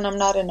patient and I'm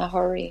not in a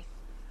hurry.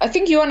 I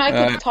think you and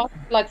I could talk for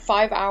like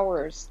 5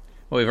 hours.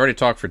 Well, we've already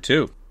talked for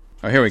 2.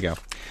 Oh, here we go.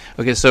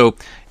 Okay, so,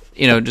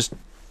 you know, just...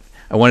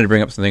 I wanted to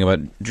bring up something about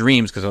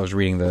dreams because I was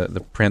reading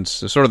the Prince,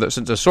 the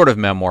sort of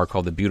memoir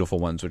called The Beautiful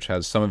Ones, which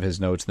has some of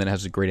his notes, and then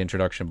has a great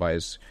introduction by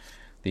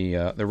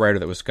the writer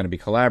that was going to be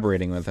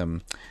collaborating with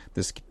him,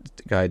 this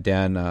guy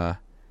Dan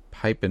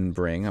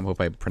Piepenbring. I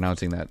hope I'm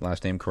pronouncing that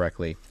last name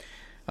correctly.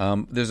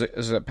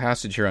 There's a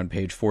passage here on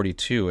page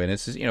 42, and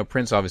it's, you know,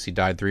 Prince obviously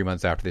died 3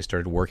 months after they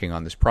started working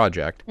on this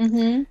project,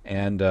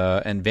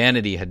 and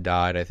Vanity had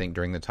died, I think,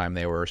 during the time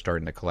they were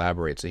starting to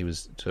collaborate.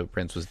 So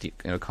Prince was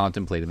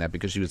contemplating that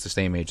because she was the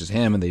same age as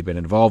him, and they'd been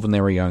involved when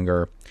they were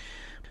younger.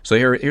 So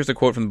here's a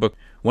quote from the book.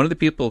 One of the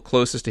people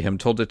closest to him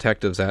told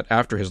detectives that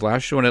after his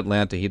last show in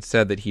Atlanta, he'd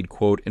said that he'd,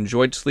 quote,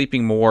 enjoyed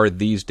sleeping more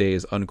these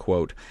days,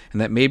 unquote,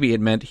 and that maybe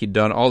it meant he'd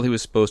done all he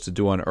was supposed to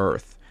do on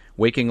Earth.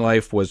 Waking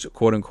life was,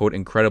 quote-unquote,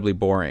 incredibly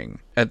boring.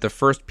 At the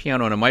first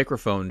Piano on a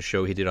Microphone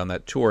show he did on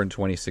that tour in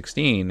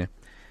 2016,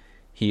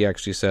 he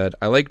actually said,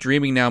 I like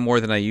dreaming now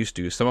more than I used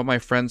to. Some of my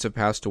friends have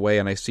passed away,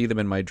 and I see them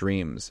in my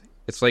dreams.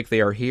 It's like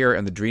they are here,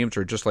 and the dreams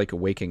are just like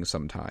waking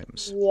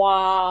sometimes.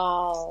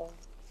 Wow.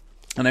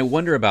 And I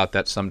wonder about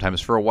that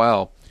sometimes. For a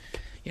while,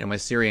 you know, my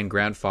Syrian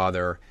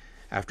grandfather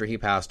after he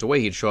passed away,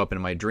 he'd show up in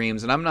my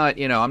dreams. And I'm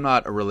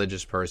not a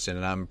religious person,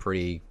 and I'm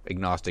pretty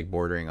agnostic,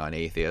 bordering on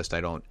atheist.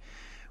 I don't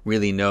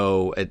really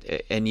know,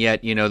 and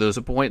yet, there was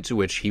a point to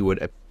which he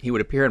would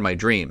appear in my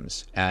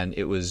dreams, and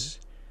it was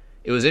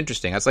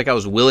interesting. It's like I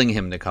was willing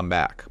him to come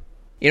back.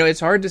 It's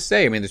hard to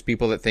say. I mean, there's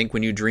people that think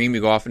when you dream,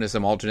 you go off into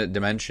some alternate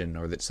dimension,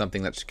 or that's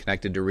something that's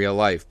connected to real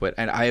life.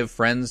 And I have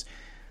friends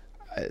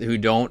who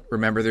don't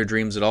remember their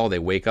dreams at all. They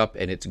wake up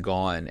and it's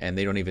gone, and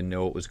they don't even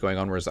know what was going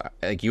on. Whereas,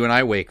 like, you and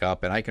I wake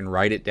up and I can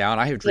write it down.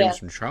 I have dreams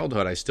from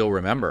childhood I still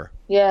remember.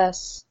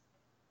 Yes.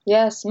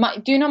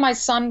 Do you know my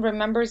son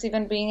remembers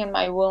even being in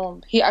my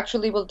womb? He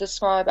actually will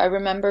describe, I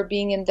remember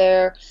being in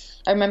there.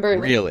 I remember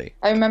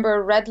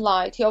a red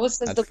light. He always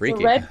says the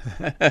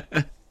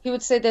red. He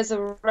would say there's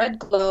a red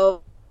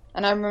glow,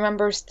 and I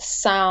remember the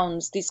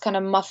sounds, these kind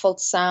of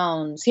muffled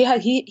sounds.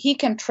 He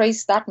can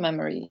trace that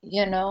memory,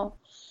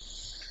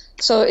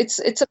 So it's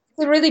a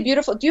really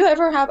beautiful. Do you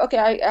ever have? Okay,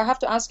 I have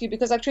to ask you,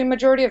 because actually,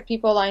 majority of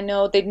people I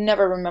know, they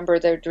never remember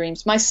their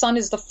dreams. My son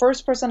is the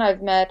first person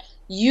I've met.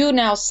 You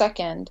now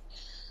second.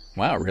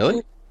 Wow,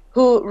 really?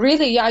 Who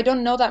really? Yeah, I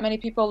don't know that many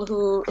people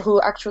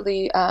who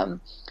actually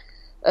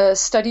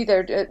study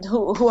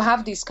who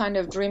have these kind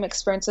of dream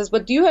experiences.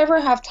 But do you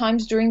ever have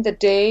times during the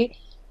day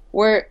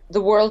where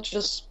the world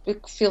just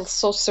feels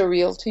so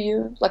surreal to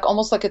you, like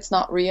almost like it's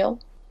not real?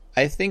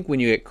 I think when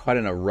you get caught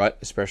in a rut,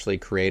 especially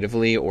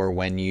creatively, or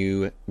when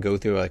you go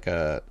through like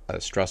a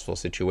stressful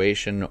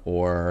situation,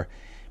 or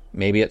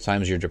maybe at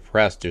times you're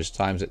depressed, there's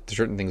times that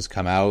certain things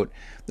come out.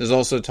 There's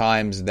also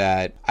times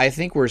that I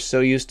think we're so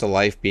used to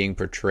life being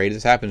portrayed.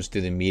 This happens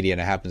through the media,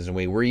 and it happens in a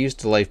way. We're used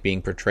to life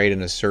being portrayed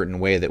in a certain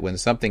way that when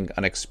something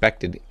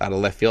unexpected out of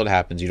left field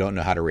happens, you don't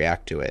know how to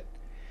react to it.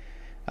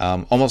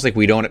 Almost like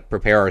we don't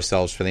prepare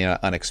ourselves for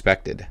the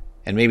unexpected.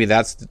 And maybe is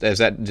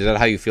that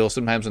how you feel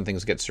sometimes when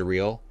things get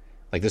surreal?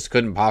 Like this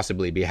couldn't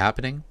possibly be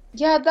happening?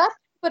 Yeah,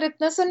 but it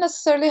doesn't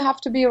necessarily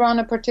have to be around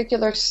a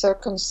particular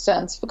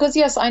circumstance. Because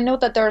yes, I know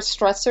that there are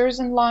stressors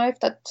in life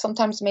that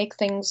sometimes make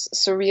things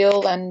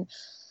surreal, and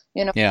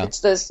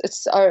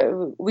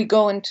we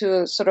go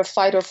into sort of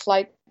fight or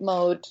flight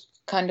mode,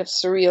 kind of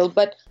surreal.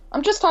 But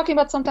I'm just talking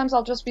about sometimes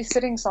I'll just be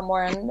sitting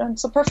somewhere and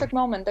it's a perfect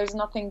moment. There's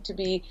nothing to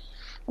be,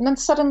 and then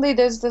suddenly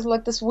there's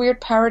this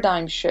weird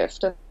paradigm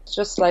shift. It's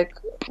just like,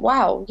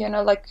 wow,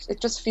 like it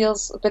just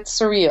feels a bit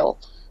surreal.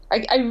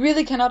 I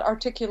really cannot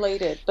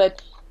articulate it,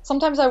 but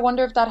sometimes I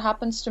wonder if that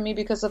happens to me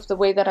because of the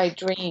way that I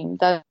dream,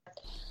 that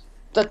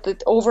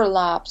it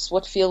overlaps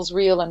what feels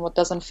real and what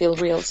doesn't feel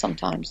real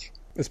sometimes.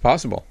 It's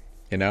possible,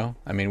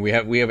 I mean, we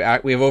have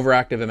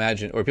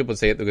overactive or people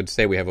would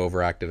say we have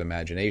overactive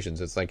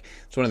imaginations. It's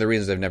one of the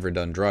reasons I've never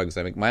done drugs.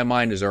 I mean, my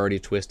mind is already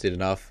twisted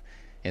enough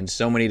in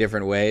so many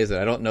different ways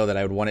that I don't know that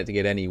I would want it to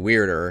get any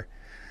weirder.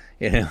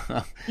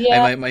 Yeah.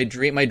 My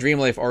dream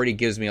life already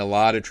gives me a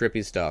lot of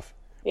trippy stuff.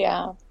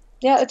 Yeah.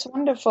 Yeah, it's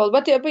wonderful.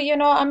 But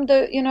I'm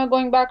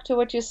going back to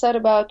what you said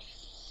about,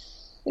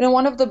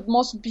 one of the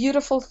most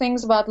beautiful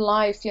things about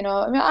life,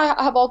 I mean,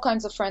 I have all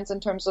kinds of friends in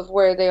terms of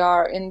where they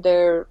are in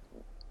their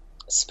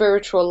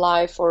spiritual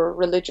life or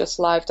religious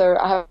life.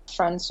 I have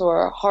friends who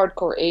are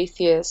hardcore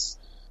atheists.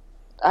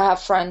 I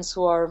have friends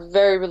who are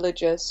very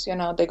religious.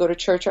 They go to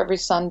church every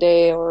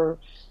Sunday, or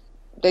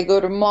they go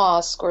to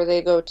mosque, or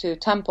they go to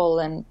temple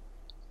and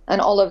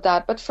all of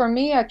that. But for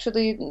me,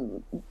 actually,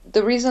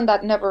 the reason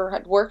that never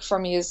had worked for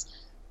me is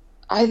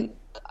I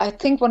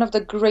think one of the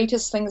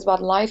greatest things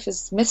about life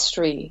is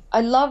mystery.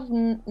 I love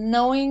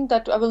knowing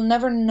that I will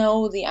never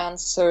know the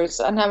answers,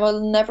 and I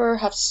will never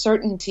have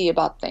certainty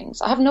about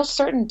things. I have no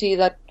certainty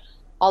that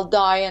I'll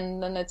die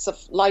and then it's a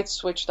light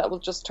switch that will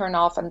just turn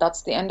off and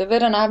that's the end of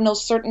it. And I have no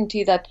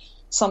certainty that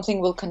something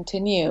will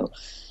continue.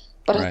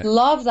 But right. I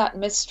love that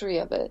mystery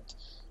of it.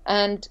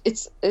 And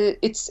it's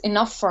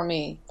enough for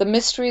me. The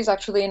mystery is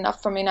actually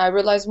enough for me. And I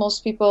realize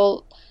most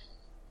people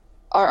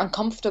are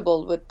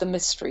uncomfortable with the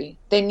mystery.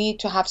 They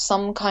need to have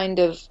some kind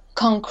of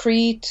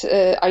concrete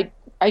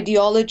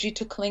ideology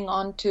to cling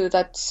on to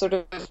that sort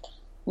of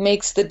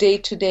makes the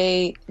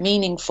day-to-day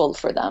meaningful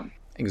for them.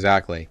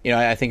 Exactly.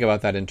 I think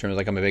about that in terms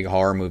I'm a big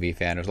horror movie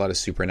fan. There's a lot of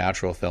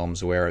supernatural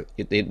films where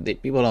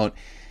people don't.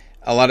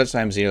 A lot of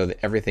times,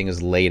 everything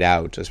is laid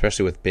out,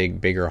 especially with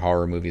bigger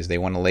horror movies. They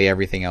want to lay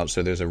everything out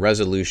so there's a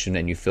resolution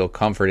and you feel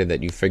comforted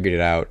that you figured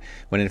it out.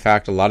 When in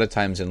fact, a lot of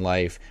times in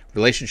life,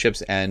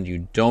 relationships end,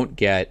 you don't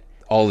get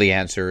all the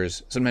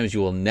answers. Sometimes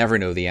you will never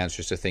know the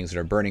answers to things that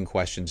are burning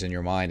questions in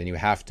your mind, and you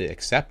have to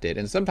accept it.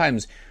 And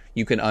sometimes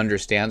you can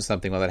understand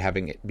something without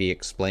having it be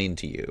explained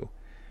to you.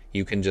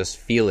 You can just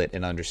feel it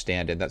and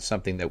understand it. That's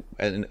something that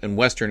in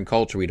Western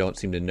culture we don't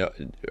seem to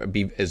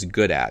be as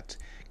good at.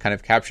 Kind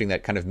of capturing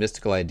that kind of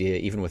mystical idea,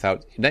 even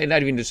without, not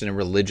even just in a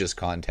religious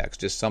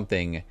context, just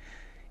something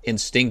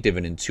instinctive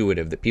and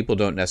intuitive that people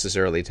don't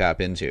necessarily tap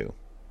into.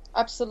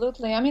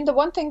 Absolutely. I mean, the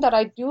one thing that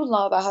I do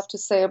love, I have to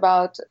say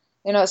about,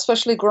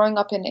 especially growing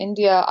up in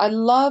India, I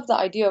love the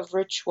idea of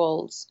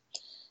rituals.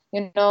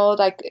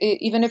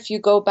 Even if you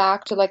go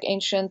back to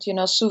ancient,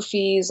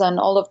 Sufis and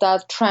all of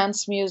that,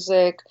 trance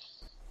music,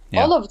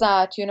 all of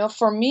that,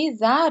 for me,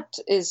 that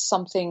is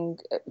something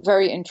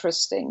very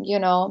interesting,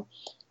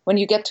 when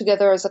you get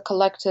together as a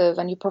collective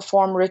and you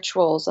perform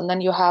rituals and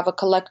then you have a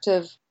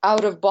collective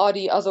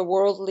out-of-body,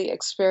 otherworldly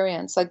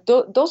experience. Like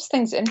those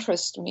things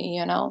interest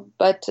me,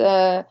 But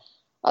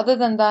other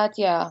than that,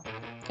 yeah,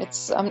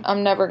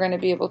 I'm never going to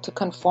be able to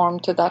conform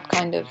to that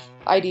kind of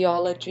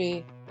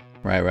ideology.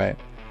 Right.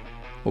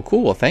 Well,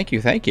 cool. Well, thank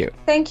you.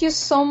 Thank you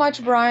so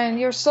much, Brian.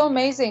 You're so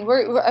amazing.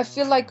 I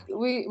feel like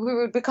we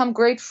would become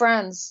great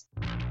friends.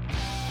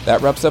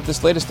 That wraps up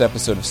this latest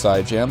episode of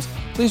Side Jams.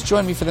 Please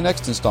join me for the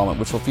next installment,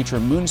 which will feature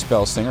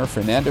Moonspell singer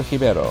Fernando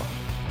Ribeiro.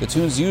 The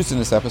tunes used in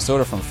this episode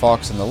are from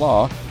Fox and the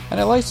Law, and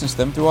I licensed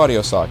them through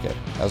AudioSocket.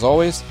 As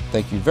always,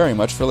 thank you very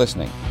much for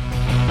listening.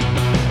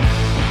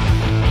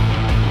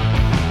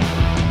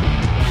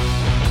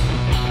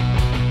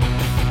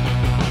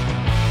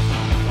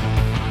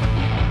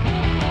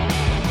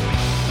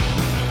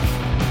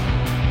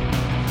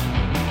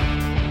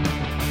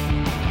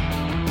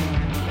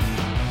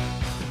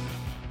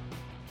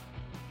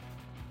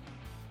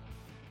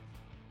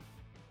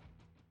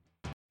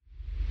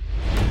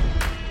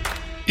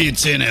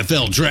 It's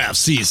NFL draft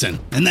season,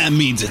 and that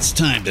means it's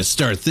time to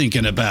start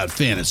thinking about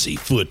fantasy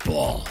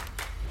football.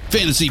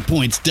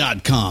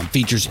 FantasyPoints.com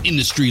features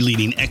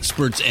industry-leading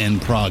experts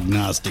and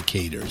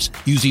prognosticators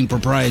using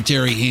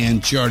proprietary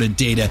hand-charted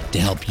data to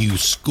help you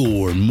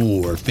score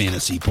more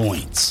fantasy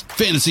points.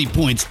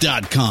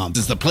 FantasyPoints.com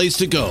is the place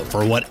to go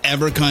for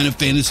whatever kind of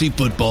fantasy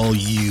football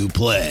you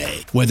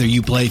play. Whether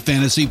you play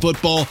fantasy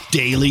football,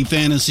 daily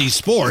fantasy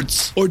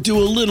sports, or do a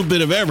little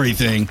bit of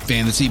everything,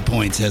 Fantasy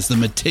Points has the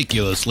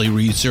meticulously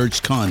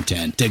researched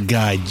content to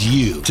guide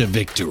you to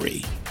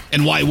victory.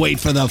 And why wait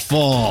for the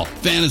fall?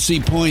 Fantasy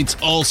Points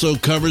also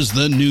covers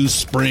the new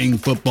spring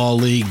football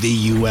league,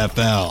 the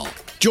UFL.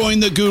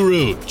 Join the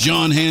guru,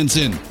 John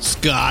Hansen,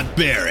 Scott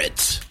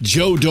Barrett,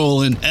 Joe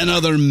Dolan, and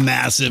other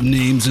massive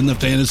names in the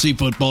fantasy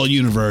football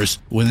universe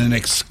with an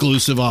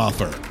exclusive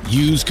offer.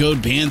 Use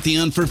code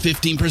Pantheon for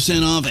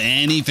 15% off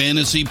any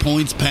Fantasy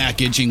Points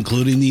package,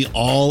 including the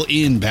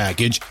all-in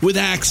package, with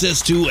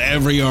access to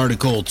every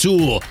article,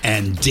 tool,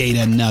 and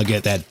data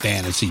nugget that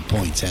Fantasy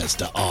Points has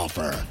to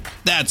offer.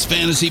 That's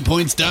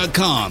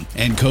FantasyPoints.com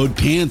and code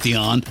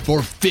Pantheon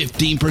for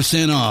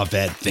 15% off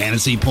at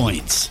Fantasy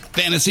Points.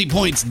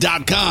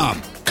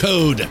 FantasyPoints.com,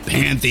 code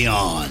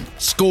Pantheon.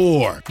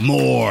 Score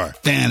more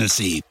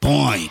fantasy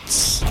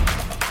points.